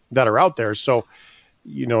are out there. So,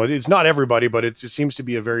 it's not everybody, but it seems to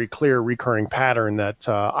be a very clear recurring pattern that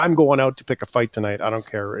I'm going out to pick a fight tonight. I don't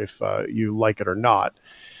care if you like it or not.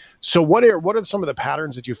 So what are some of the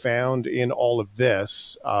patterns that you found in all of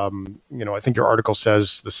this? I think your article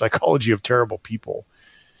says the psychology of terrible people.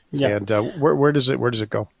 Yeah. And where does it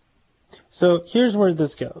go? So here's where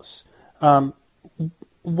this goes.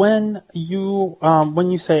 When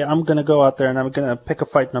you say I'm going to go out there and I'm going to pick a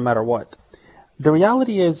fight no matter what, the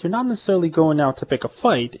reality is you're not necessarily going out to pick a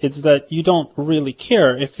fight. It's that you don't really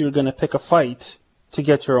care if you're going to pick a fight to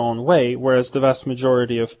get your own way, whereas the vast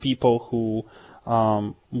majority of people who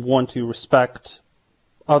want to respect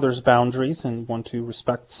others' boundaries and want to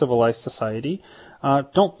respect civilized society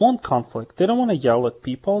don't want conflict. They don't want to yell at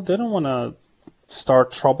people. They don't want to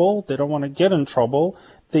start trouble. They don't want to get in trouble.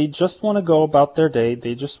 They just want to go about their day.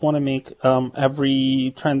 They just want to make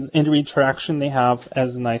every interaction they have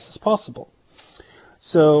as nice as possible.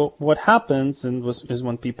 So what happens is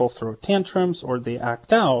when people throw tantrums or they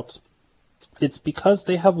act out, it's because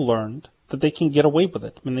they have learned that they can get away with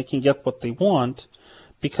it when they can get what they want,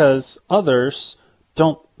 because others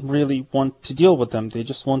don't really want to deal with them. They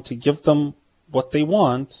just want to give them what they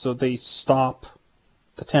want, so they stop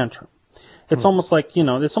the tantrum. It's almost like,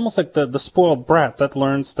 the spoiled brat that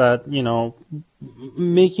learns that,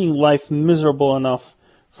 making life miserable enough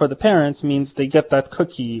for the parents means they get that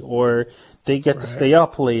cookie or they get to stay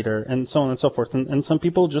up later and so on and so forth. And some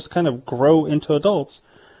people just kind of grow into adults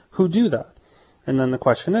who do that. And then the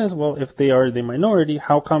question is, well, if they are the minority,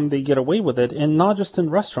 how come they get away with it? And not just in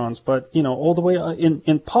restaurants, but, all the way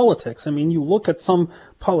in politics. I mean, you look at some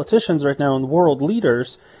politicians right now and world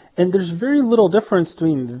leaders, and there's very little difference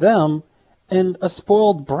between them and a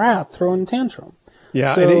spoiled brat throwing a tantrum.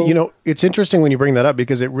 Yeah, so, and it's interesting when you bring that up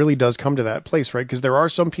because it really does come to that place, right? Because there are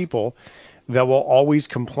some people that will always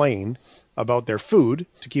complain about their food,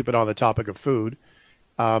 to keep it on the topic of food.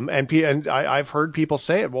 And I've heard people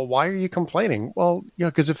say it. Well, why are you complaining? Well, yeah,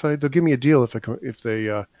 because they'll give me a deal if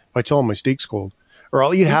I tell them my steak's cold, or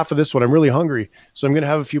I'll eat half of this one. I'm really hungry, so I'm going to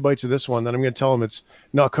have a few bites of this one. Then I'm going to tell them it's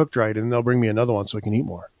not cooked right, and they'll bring me another one so I can eat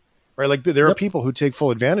more. Right? Like there are people who take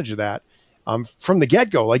full advantage of that from the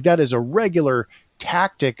get-go. Like that is a regular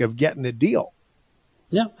tactic of getting a deal.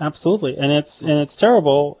 Yeah, absolutely, and it's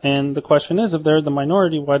terrible. And the question is, if they're the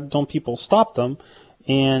minority, why don't people stop them?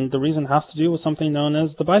 And the reason has to do with something known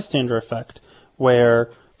as the bystander effect, where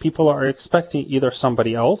people are expecting either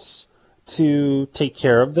somebody else to take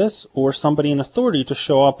care of this or somebody in authority to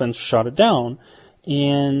show up and shut it down.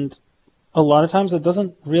 And a lot of times it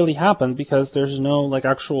doesn't really happen because there's no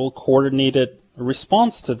actual coordinated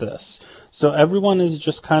response to this. So everyone is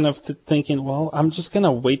just kind of thinking, well, I'm just going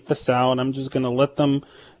to wait this out. I'm just going to let them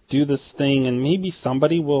do this thing, and maybe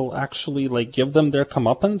somebody will actually give them their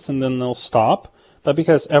comeuppance and then they'll stop. But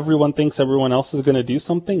because everyone thinks everyone else is going to do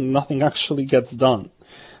something, nothing actually gets done.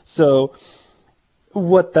 So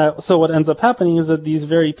what ends up happening is that these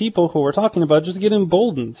very people who we're talking about just get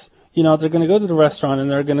emboldened. They're going to go to the restaurant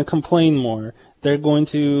and they're going to complain more. They're going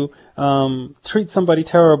to treat somebody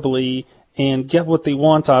terribly and get what they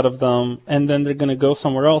want out of them, and then they're going to go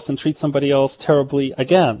somewhere else and treat somebody else terribly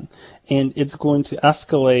again. And it's going to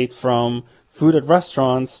escalate from food at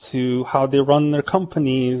restaurants to how they run their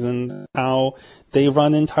companies and how they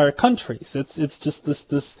run entire countries. It's just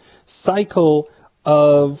this cycle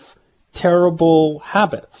of terrible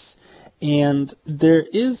habits. And there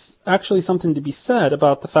is actually something to be said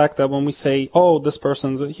about the fact that when we say, oh,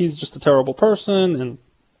 he's just a terrible person, and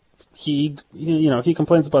he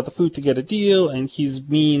complains about the food to get a deal, and he's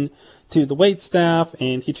mean to the wait staff,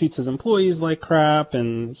 and he treats his employees like crap,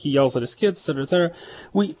 and he yells at his kids, etc., etc.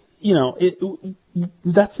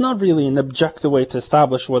 That's not really an objective way to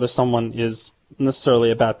establish whether someone is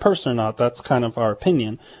necessarily a bad person or not. That's kind of our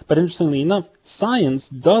opinion. But interestingly enough, science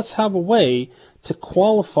does have a way to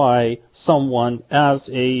qualify someone as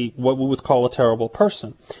what we would call a terrible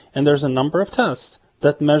person. And there's a number of tests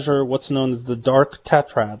that measure what's known as the dark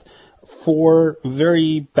tetrad, 4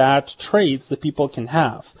 very bad traits that people can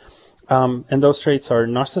have. And those traits are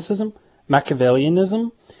narcissism,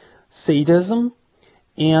 Machiavellianism, sadism,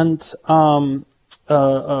 and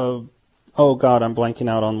oh God, I'm blanking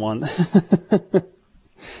out on one.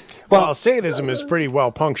 Well, sadism is pretty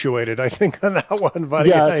well punctuated, I think, on that one, buddy.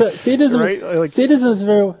 Yeah, sadism, right?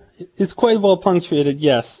 Sadism is quite well punctuated.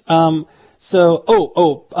 Yes. So,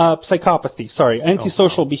 psychopathy. Sorry,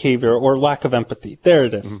 antisocial behavior or lack of empathy. There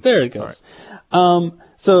it is. There it goes. Right.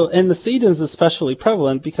 So, and the Satan is especially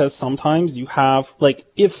prevalent because sometimes you have, like,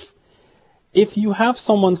 if you have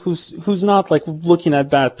someone who's not like looking at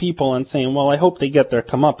bad people and saying, well, I hope they get their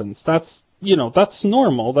comeuppance, that's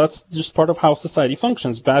normal. That's just part of how society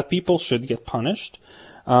functions. Bad people should get punished.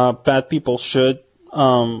 Bad people should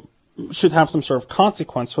have some sort of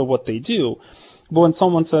consequence for what they do. But when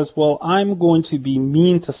someone says, well, I'm going to be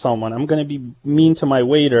mean to someone, I'm going to be mean to my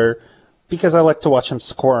waiter because I like to watch him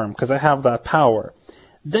squirm, because I have that power,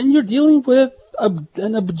 then you're dealing with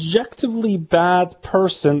an objectively bad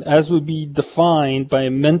person as would be defined by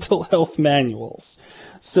mental health manuals.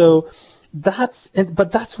 So that's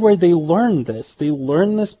where they learn this. They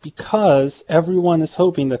learn this because everyone is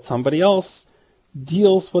hoping that somebody else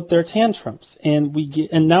deals with their tantrums. And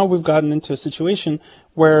now we've gotten into a situation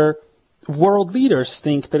where world leaders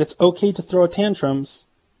think that it's okay to throw tantrums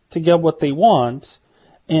to get what they want,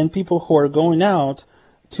 and people who are going out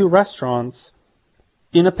to restaurants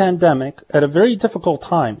in a pandemic at a very difficult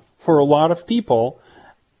time for a lot of people,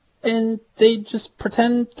 and they just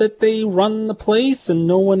pretend that they run the place and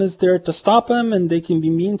no one is there to stop them, and they can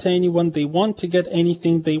be mean to anyone they want to get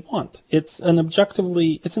anything they want. It's an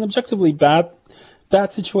objectively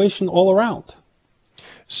bad situation all around.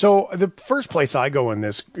 So the first place I go in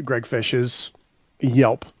this, Greg Fish, is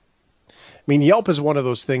Yelp. I mean, Yelp is one of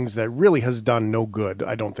those things that really has done no good,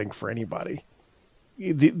 I don't think, for anybody.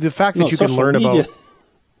 The fact that you can learn about...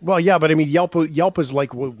 Well, yeah, but I mean, Yelp is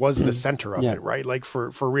like what was the center of it, right? Like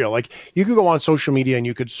for real. Like you could go on social media and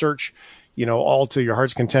you could search, all to your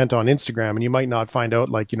heart's content on Instagram, and you might not find out,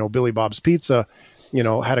 like, Billy Bob's Pizza,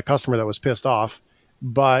 had a customer that was pissed off.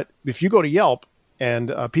 But if you go to Yelp,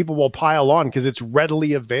 and people will pile on because it's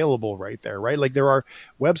readily available right there, right? Like there are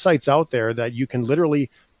websites out there that you can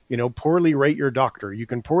literally, poorly rate your doctor. You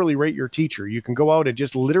can poorly rate your teacher. You can go out and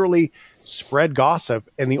just literally spread gossip.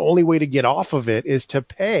 And the only way to get off of it is to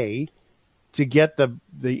pay to get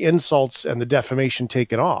the insults and the defamation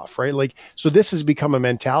taken off, right? Like, so this has become a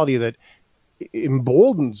mentality that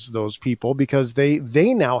emboldens those people because they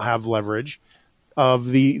now have leverage of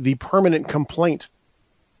the permanent complaint,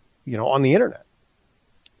 on the internet.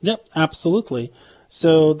 Yep, absolutely.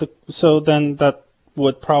 So then that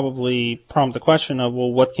would probably prompt the question of,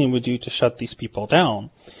 well, what can we do to shut these people down?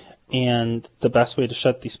 And the best way to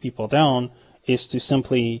shut these people down is to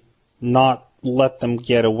simply not let them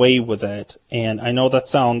get away with it. And I know that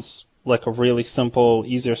sounds like a really simple,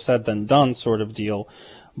 easier said than done sort of deal,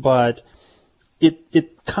 but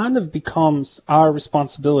it kind of becomes our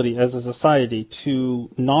responsibility as a society to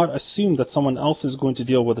not assume that someone else is going to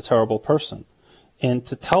deal with a terrible person. And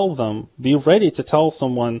to tell them, be ready to tell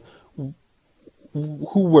someone who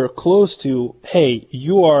we're close to, hey,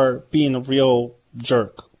 you are being a real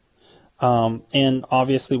jerk. And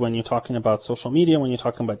obviously when you're talking about social media, when you're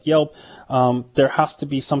talking about Yelp, there has to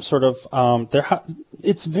be some sort of,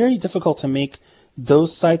 it's very difficult to make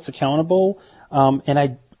those sites accountable. And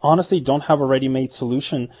I honestly don't have a ready-made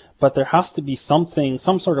solution, but there has to be some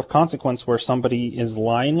sort of consequence where somebody is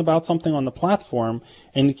lying about something on the platform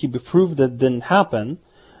and it can be proved that it didn't happen,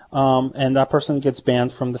 and that person gets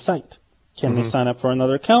banned from the site. Can they sign up for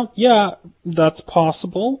another account? Yeah, that's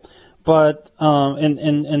possible, but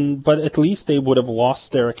but at least they would have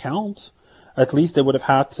lost their account. At least they would have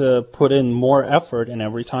had to put in more effort, and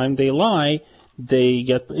every time they lie,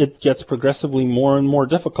 it gets progressively more and more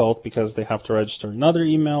difficult because they have to register another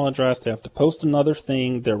email address, they have to post another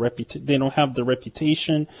thing, they don't have the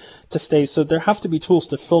reputation to stay. So there have to be tools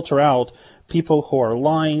to filter out people who are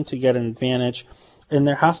lying to get an advantage, and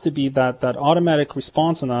there has to be that automatic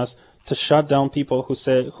response in us to shut down people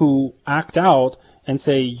who act out and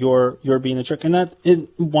say you're being a jerk. And that is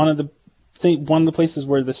one of the places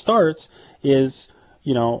where this starts is,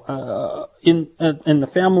 in the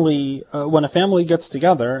family, when a family gets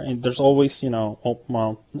together, and there's always,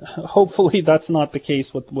 hopefully that's not the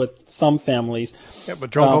case with some families. Yeah, but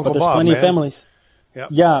drunk Uncle but there's Bob, plenty man. of families.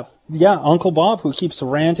 Yep. Yeah, Uncle Bob, who keeps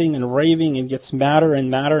ranting and raving and gets madder and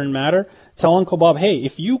madder and madder. Tell Uncle Bob, hey,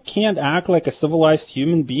 if you can't act like a civilized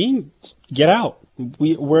human being, get out.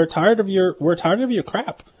 We're tired of your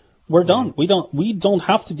crap. We're done. We don't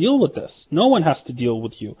have to deal with this. No one has to deal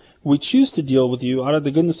with you. We choose to deal with you out of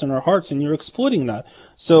the goodness in our hearts, and you're exploiting that.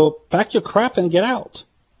 So pack your crap and get out.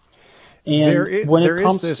 And there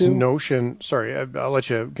is this notion. Sorry, I'll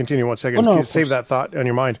let you continue 1 second. Oh, no, save that thought on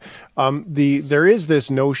your mind. There is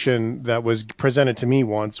this notion that was presented to me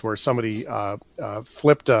once, where somebody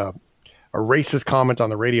flipped a racist comment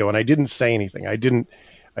on the radio, and I didn't say anything. I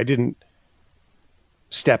didn't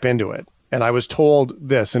step into it. And I was told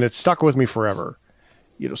this, and it stuck with me forever.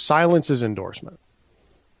 Silence is endorsement.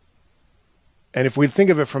 And if we think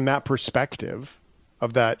of it from that perspective,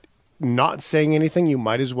 of that not saying anything, you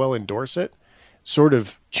might as well endorse it, sort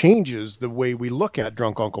of changes the way we look at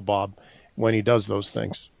Drunk Uncle Bob when he does those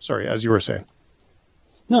things. Sorry, as you were saying.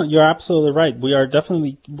 No, you're absolutely right.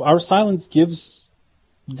 Our silence gives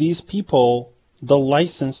these people the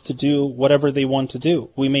license to do whatever they want to do.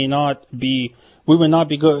 We would not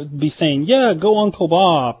be saying, yeah, go Uncle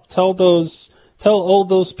Bob, tell all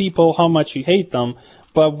those people how much you hate them,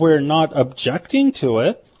 but we're not objecting to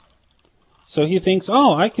it. So he thinks,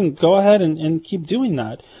 oh, I can go ahead and keep doing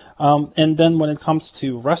that. And then when it comes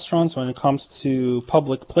to restaurants, when it comes to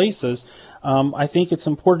public places, I think it's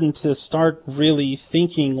important to start really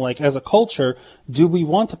thinking, like, as a culture, do we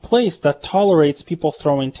want a place that tolerates people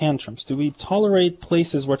throwing tantrums? Do we tolerate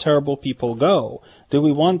places where terrible people go? Do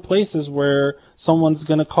we want places where someone's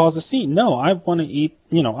going to cause a scene? No, I want to eat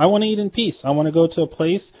in peace. I want to go to a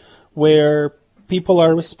place where people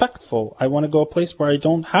are respectful. I want to go a place where I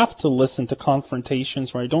don't have to listen to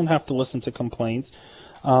confrontations, where I don't have to listen to complaints.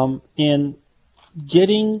 And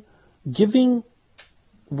giving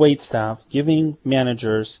waitstaff, giving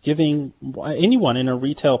managers, giving anyone in a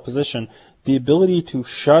retail position the ability to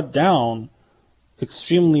shut down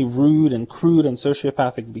extremely rude and crude and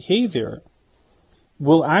sociopathic behavior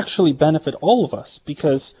will actually benefit all of us,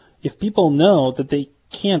 because if people know that they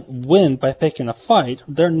can't win by picking a fight,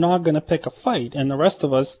 they're not going to pick a fight, and the rest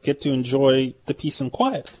of us get to enjoy the peace and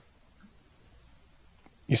quiet.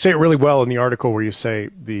 You say it really well in the article where you say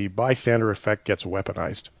the bystander effect gets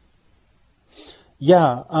weaponized.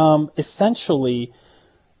 Yeah, essentially,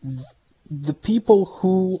 the people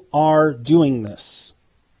who are doing this,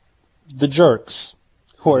 the jerks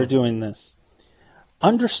who are doing this,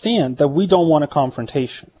 understand that we don't want a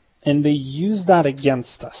confrontation, and they use that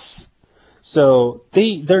against us. So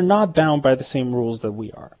they're not bound by the same rules that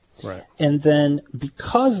we are. Right. And then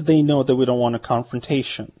because they know that we don't want a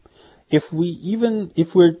confrontation, if we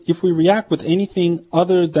react with anything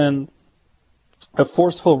other than a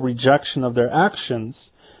forceful rejection of their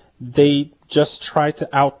actions, they just try to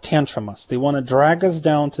out-tantrum us. They want to drag us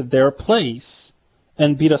down to their place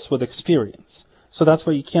and beat us with experience. So that's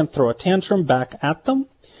why you can't throw a tantrum back at them,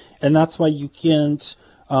 and that's why you can't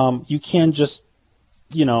just,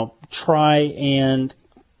 try and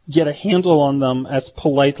get a handle on them as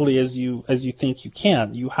politely as you think you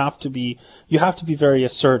can. You have to be very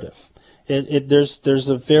assertive. There's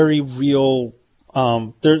a very real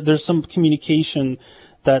there's some communication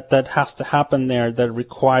that has to happen there that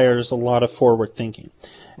requires a lot of forward thinking.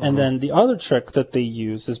 And then the other trick that they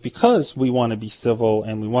use is, because we want to be civil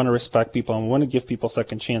and we want to respect people and we want to give people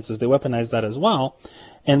second chances, they weaponize that as well.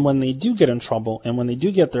 And when they do get in trouble, and when they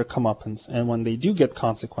do get their comeuppance, and when they do get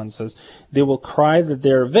consequences, they will cry that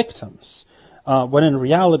they're victims. When in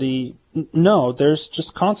reality, no, there's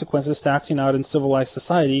just consequences to acting out in civilized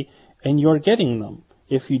society, and you're getting them.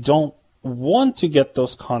 If you don't want to get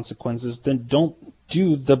those consequences, then don't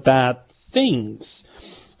do the bad things.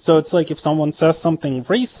 So it's like if someone says something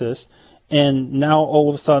racist, and now all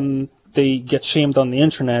of a sudden they get shamed on the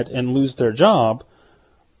internet and lose their job,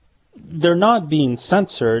 they're not being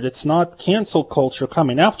censored. It's not cancel culture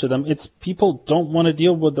coming after them. It's people don't want to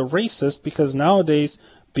deal with the racist, because nowadays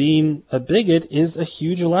being a bigot is a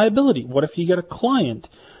huge liability. What if you get a client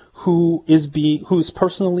who is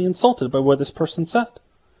personally insulted by what this person said?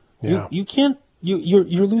 Yeah.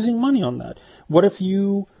 You're losing money on that. What if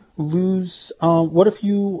you what if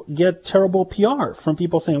you get terrible PR from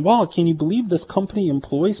people saying, wow, can you believe this company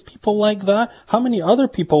employs people like that? How many other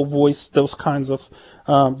people voice those kinds of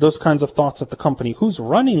thoughts at the company? Who's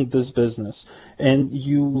running this business? And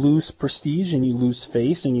you lose prestige, and you lose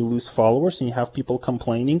face, and you lose followers, and you have people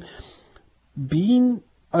complaining. Being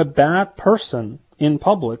a bad person in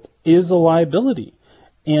public is a liability.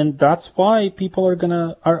 And that's why people are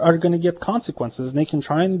gonna get consequences, and they can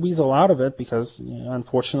try and weasel out of it, because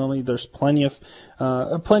unfortunately there's plenty of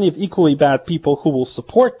equally bad people who will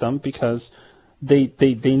support them, because they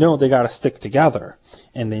know they got to stick together,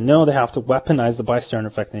 and they know they have to weaponize the bystander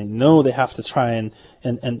effect, and they know they have to try and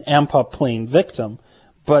amp up playing victim.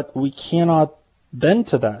 But we cannot bend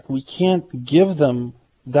to that. We can't give them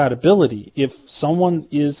that ability. If someone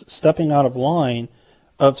is stepping out of line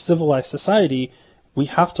of civilized society, we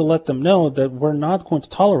have to let them know that we're not going to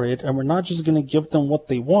tolerate it, and we're not just going to give them what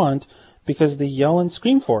they want because they yell and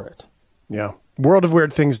scream for it. Yeah.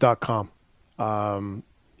 Worldofweirdthings.com.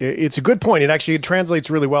 It's a good point. It translates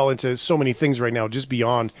really well into so many things right now, just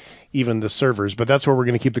beyond even the servers. But that's where we're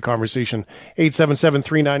going to keep the conversation.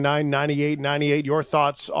 877-399-9898. Your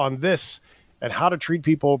thoughts on this and how to treat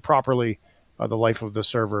people properly. The life of the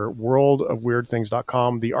server,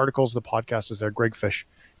 worldofweirdthings.com. The articles, the podcast is there. Greg Fish.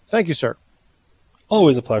 Thank you, sir.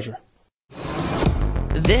 Always a pleasure.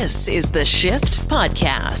 This is the Shift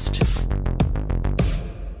Podcast.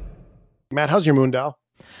 Matt, how's your moon dial?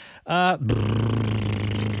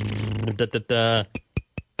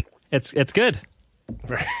 It's good.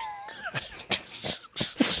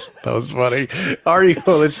 That was funny.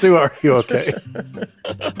 Let's do Are You Okay?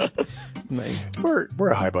 Nice. We're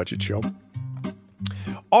a high budget show.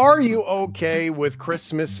 Are you okay with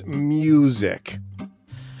Christmas music?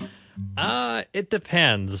 It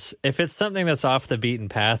depends. If it's something that's off the beaten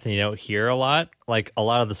path and you don't hear a lot, like a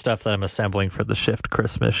lot of the stuff that I'm assembling for the Shift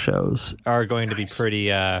Christmas shows are going to be pretty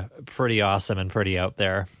awesome and pretty out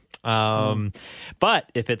there. But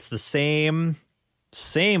if it's the same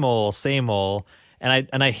old,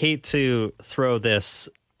 and I hate to throw this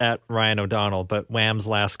at Ryan O'Donnell, but Wham's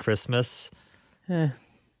Last Christmas.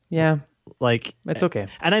 Yeah. Like, it's okay.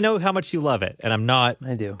 And I know how much you love it, and I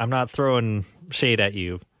do. I'm not throwing shade at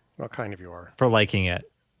you. What kind of you are? For liking it,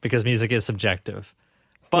 because music is subjective.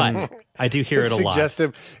 But I do hear it a lot.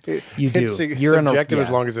 Suggestive. You do. You're subjective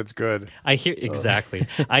as long as it's good. I hear exactly.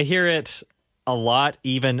 I hear it a lot,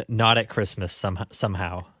 even not at Christmas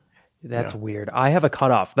somehow. That's weird. I have a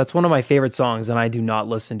cutoff. That's one of my favorite songs, and I do not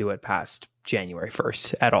listen to it past January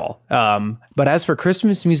 1st at all. But as for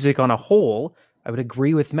Christmas music on a whole, I would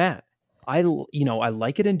agree with Matt. I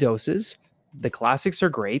like it in doses. The classics are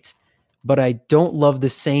great, but I don't love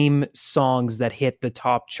the same songs that hit the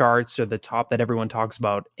top charts or the top that everyone talks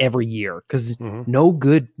about every year, because no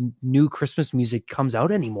good new Christmas music comes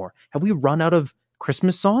out anymore. Have we run out of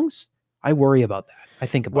Christmas songs? I worry about that. I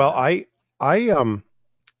think about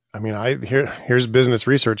here's business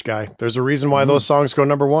research guy. There's a reason why those songs go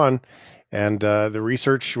number one. And the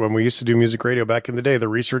research, when we used to do music radio back in the day, the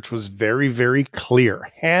research was very, very clear,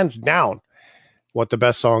 hands down, what the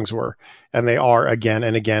best songs were. And they are again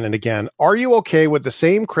and again and again. Are you okay with the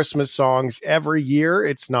same Christmas songs every year?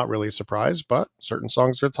 It's not really a surprise, but certain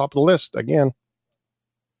songs are at the top of the list again.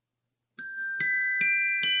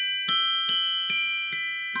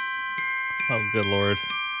 Oh, good Lord.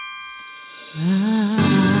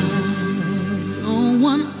 I don't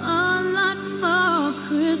want a lot for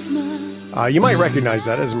Christmas. You might recognize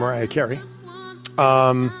that as Mariah Carey.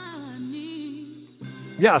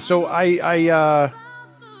 Yeah, so I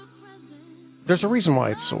there's a reason why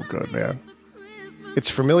it's so good, man. It's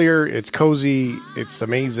familiar, it's cozy, it's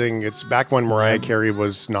amazing. It's back when Mariah Carey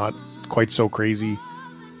was not quite so crazy.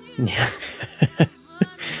 Yeah.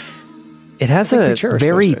 It has a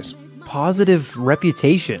very positive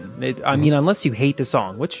reputation. I mean, unless you hate the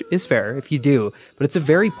song, which is fair if you do, but it's a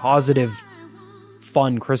very positive,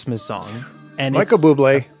 fun Christmas song. And Michael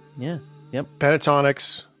Bublé. Yeah. Yep.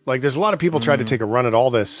 Pentatonics. Like, there's a lot of people tried to take a run at all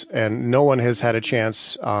this, and no one has had a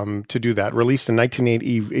chance to do that. Released in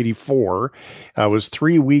 1984, was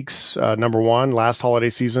 3 weeks number one last holiday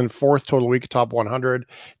season, fourth total week top 100,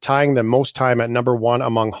 tying the most time at number one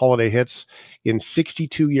among holiday hits in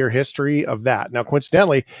 62-year history of that. Now,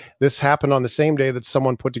 coincidentally, this happened on the same day that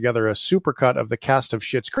someone put together a supercut of the cast of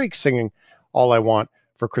Schitt's Creek singing "All I Want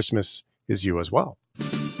for Christmas Is You" as well.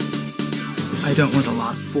 I don't want a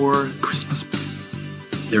lot for Christmas.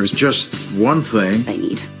 There's just one thing I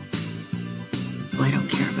need. Well, I don't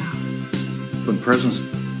care about. the presents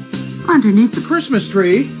Underneath the Christmas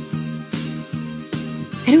tree.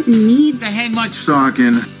 I don't need To hang much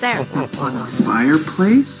stocking. there.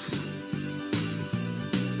 Fireplace?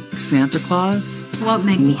 Santa Claus? Won't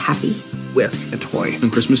make me happy. With a toy on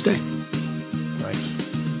Christmas Day.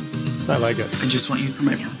 Nice. I like it. I just want you for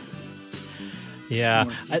my Yeah,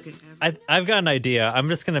 I've got an idea. I'm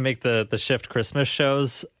just going to make the Shift Christmas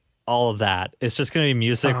shows all of that. It's just going to be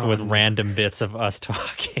music with random bits of us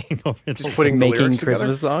talking over Just putting the making lyrics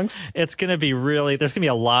Christmas together. songs. It's going to be there's going to be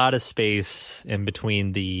a lot of space in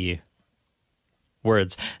between the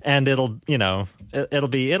words, and it'll be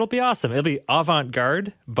awesome. It'll be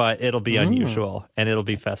avant-garde, but it'll be unusual, and it'll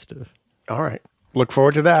be festive. All right. Look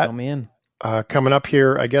forward to that. Oh, man. Coming up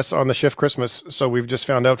here, I guess, on the Shift Christmas. So we've just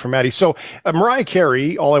found out from Maddie. So Mariah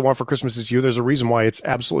Carey, "All I Want for Christmas Is You." There's a reason why it's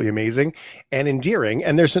absolutely amazing and endearing.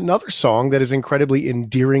 And there's another song that is incredibly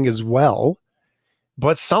endearing as well,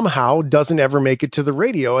 but somehow doesn't ever make it to the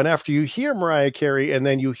radio. And after you hear Mariah Carey and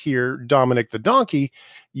then you hear Dominic the Donkey,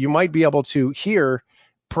 you might be able to hear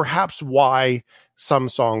perhaps why some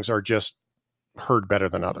songs are just heard better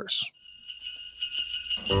than others.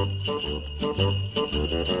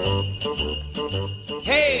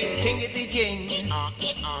 Hey, jing, jingity jing.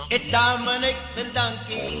 It's Dominic the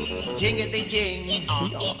donkey, jingity jing.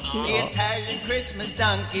 The Italian Christmas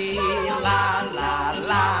donkey, la la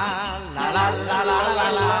la la la la la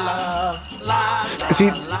la la.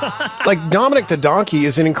 See, like Dominic the Donkey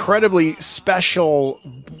is an incredibly special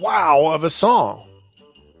wow of a song.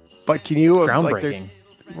 But can you groundbreaking,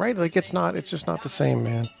 right? Like it's just not the same,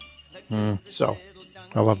 man. So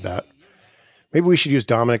I love that. Maybe we should use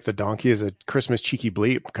Dominic the Donkey as a Christmas cheeky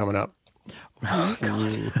bleep coming up.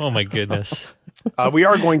 Oh my goodness. We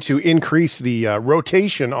are going to increase the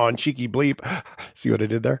rotation on cheeky bleep. See what I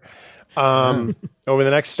did there? Over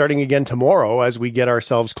the next, starting again tomorrow as we get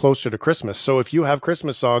ourselves closer to Christmas. So if you have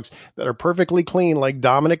Christmas songs that are perfectly clean, like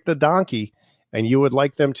Dominic the Donkey, and you would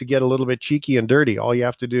like them to get a little bit cheeky and dirty, all you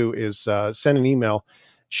have to do is send an email,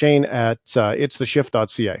 Shane at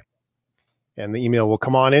itstheshift.ca. And the email will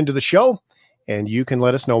come on into the show, and you can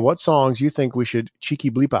let us know what songs you think we should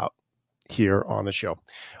cheeky bleep out here on the show.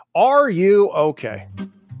 Are you okay?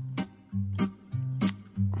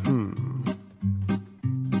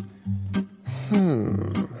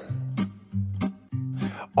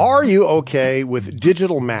 Are you okay with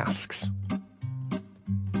digital masks?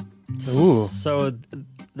 Ooh. So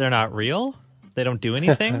they're not real? They don't do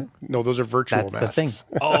anything? No, those are virtual That's masks. the thing.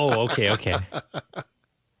 Oh, okay.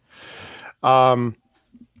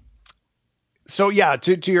 So yeah,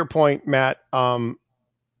 to your point, Matt,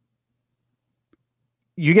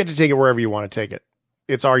 you get to take it wherever you want to take it.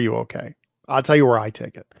 It's are you okay? I'll tell you where I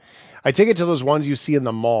take it. I take it to those ones you see in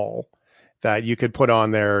the mall that you could put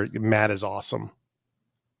on there. Matt is awesome.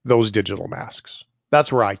 Those digital masks.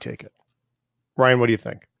 That's where I take it. Ryan, what do you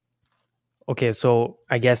think? Okay, so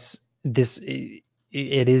I guess it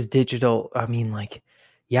is digital. I mean, like,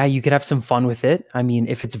 yeah, you could have some fun with it. I mean,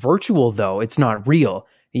 if it's virtual, though, it's not real.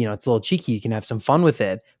 You know, it's a little cheeky. You can have some fun with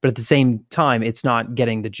it, but at the same time, it's not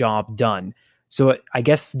getting the job done. So I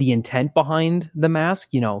guess the intent behind the mask,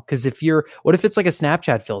 you know, because what if it's like a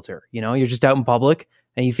Snapchat filter? You know, you're just out in public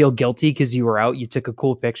and you feel guilty because you were out, you took a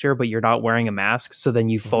cool picture, but you're not wearing a mask. So then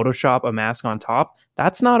you Photoshop a mask on top.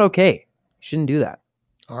 That's not okay. You shouldn't do that.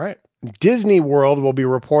 All right. Disney World will be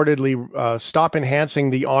reportedly stop enhancing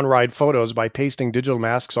the on-ride photos by pasting digital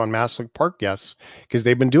masks on masked park guests because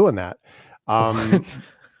they've been doing that.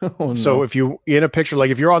 So if you in a picture, like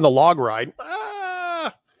if you're on the log ride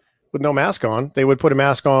with no mask on, they would put a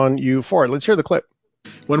mask on you for it. Let's hear the clip.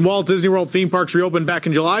 When Walt Disney World theme parks reopened back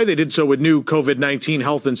in July, they did so with new COVID-19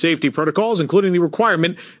 health and safety protocols, including the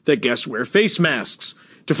requirement that guests wear face masks.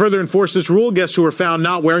 To further enforce this rule, guests who were found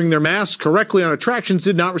not wearing their masks correctly on attractions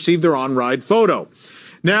did not receive their on-ride photo.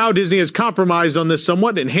 Now, Disney has compromised on this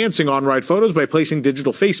somewhat, enhancing on-ride photos by placing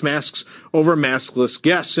digital face masks over maskless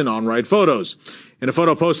guests in on-ride photos. In a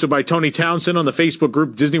photo posted by Tony Townsend on the Facebook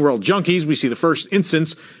group Disney World Junkies, we see the first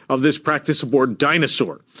instance of this practice aboard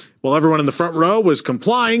Dinosaur. While everyone in the front row was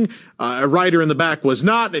complying, a rider in the back was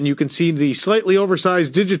not, and you can see the slightly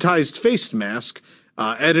oversized digitized face mask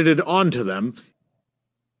edited onto them.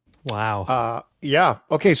 Wow. Yeah.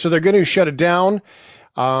 Okay. So they're going to shut it down.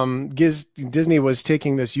 Disney was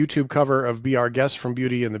taking this YouTube cover of Be Our Guest from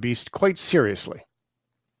Beauty and the Beast quite seriously.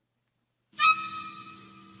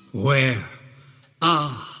 Wear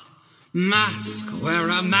a mask, wear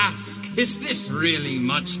a mask. Is this really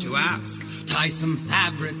much to ask? Tie some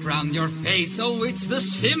fabric round your face. Oh, it's the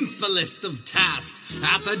simplest of tasks.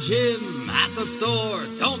 At the gym, at the store,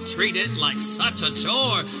 don't treat it like such a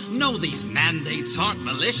chore. No, these mandates aren't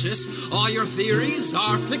malicious. All your theories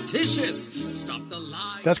are fictitious. Stop the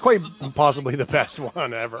lies. That's quite possibly the best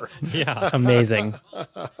one ever. Yeah. Amazing.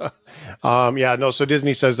 So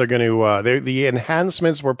Disney says they're going to, the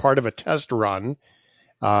enhancements were part of a test run.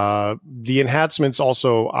 The enhancements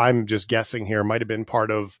also, I'm just guessing here, might have been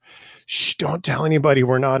part of, don't tell anybody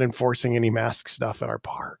we're not enforcing any mask stuff at our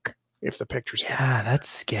park. If the pictures. Yeah, that's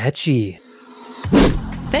sketchy.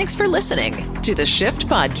 Thanks for listening to the Shift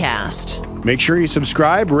Podcast. Make sure you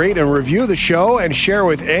subscribe, rate, and review the show and share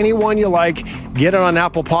with anyone you like. Get it on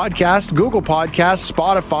Apple Podcasts, Google Podcasts,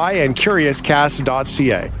 Spotify, and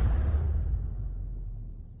CuriousCast.ca.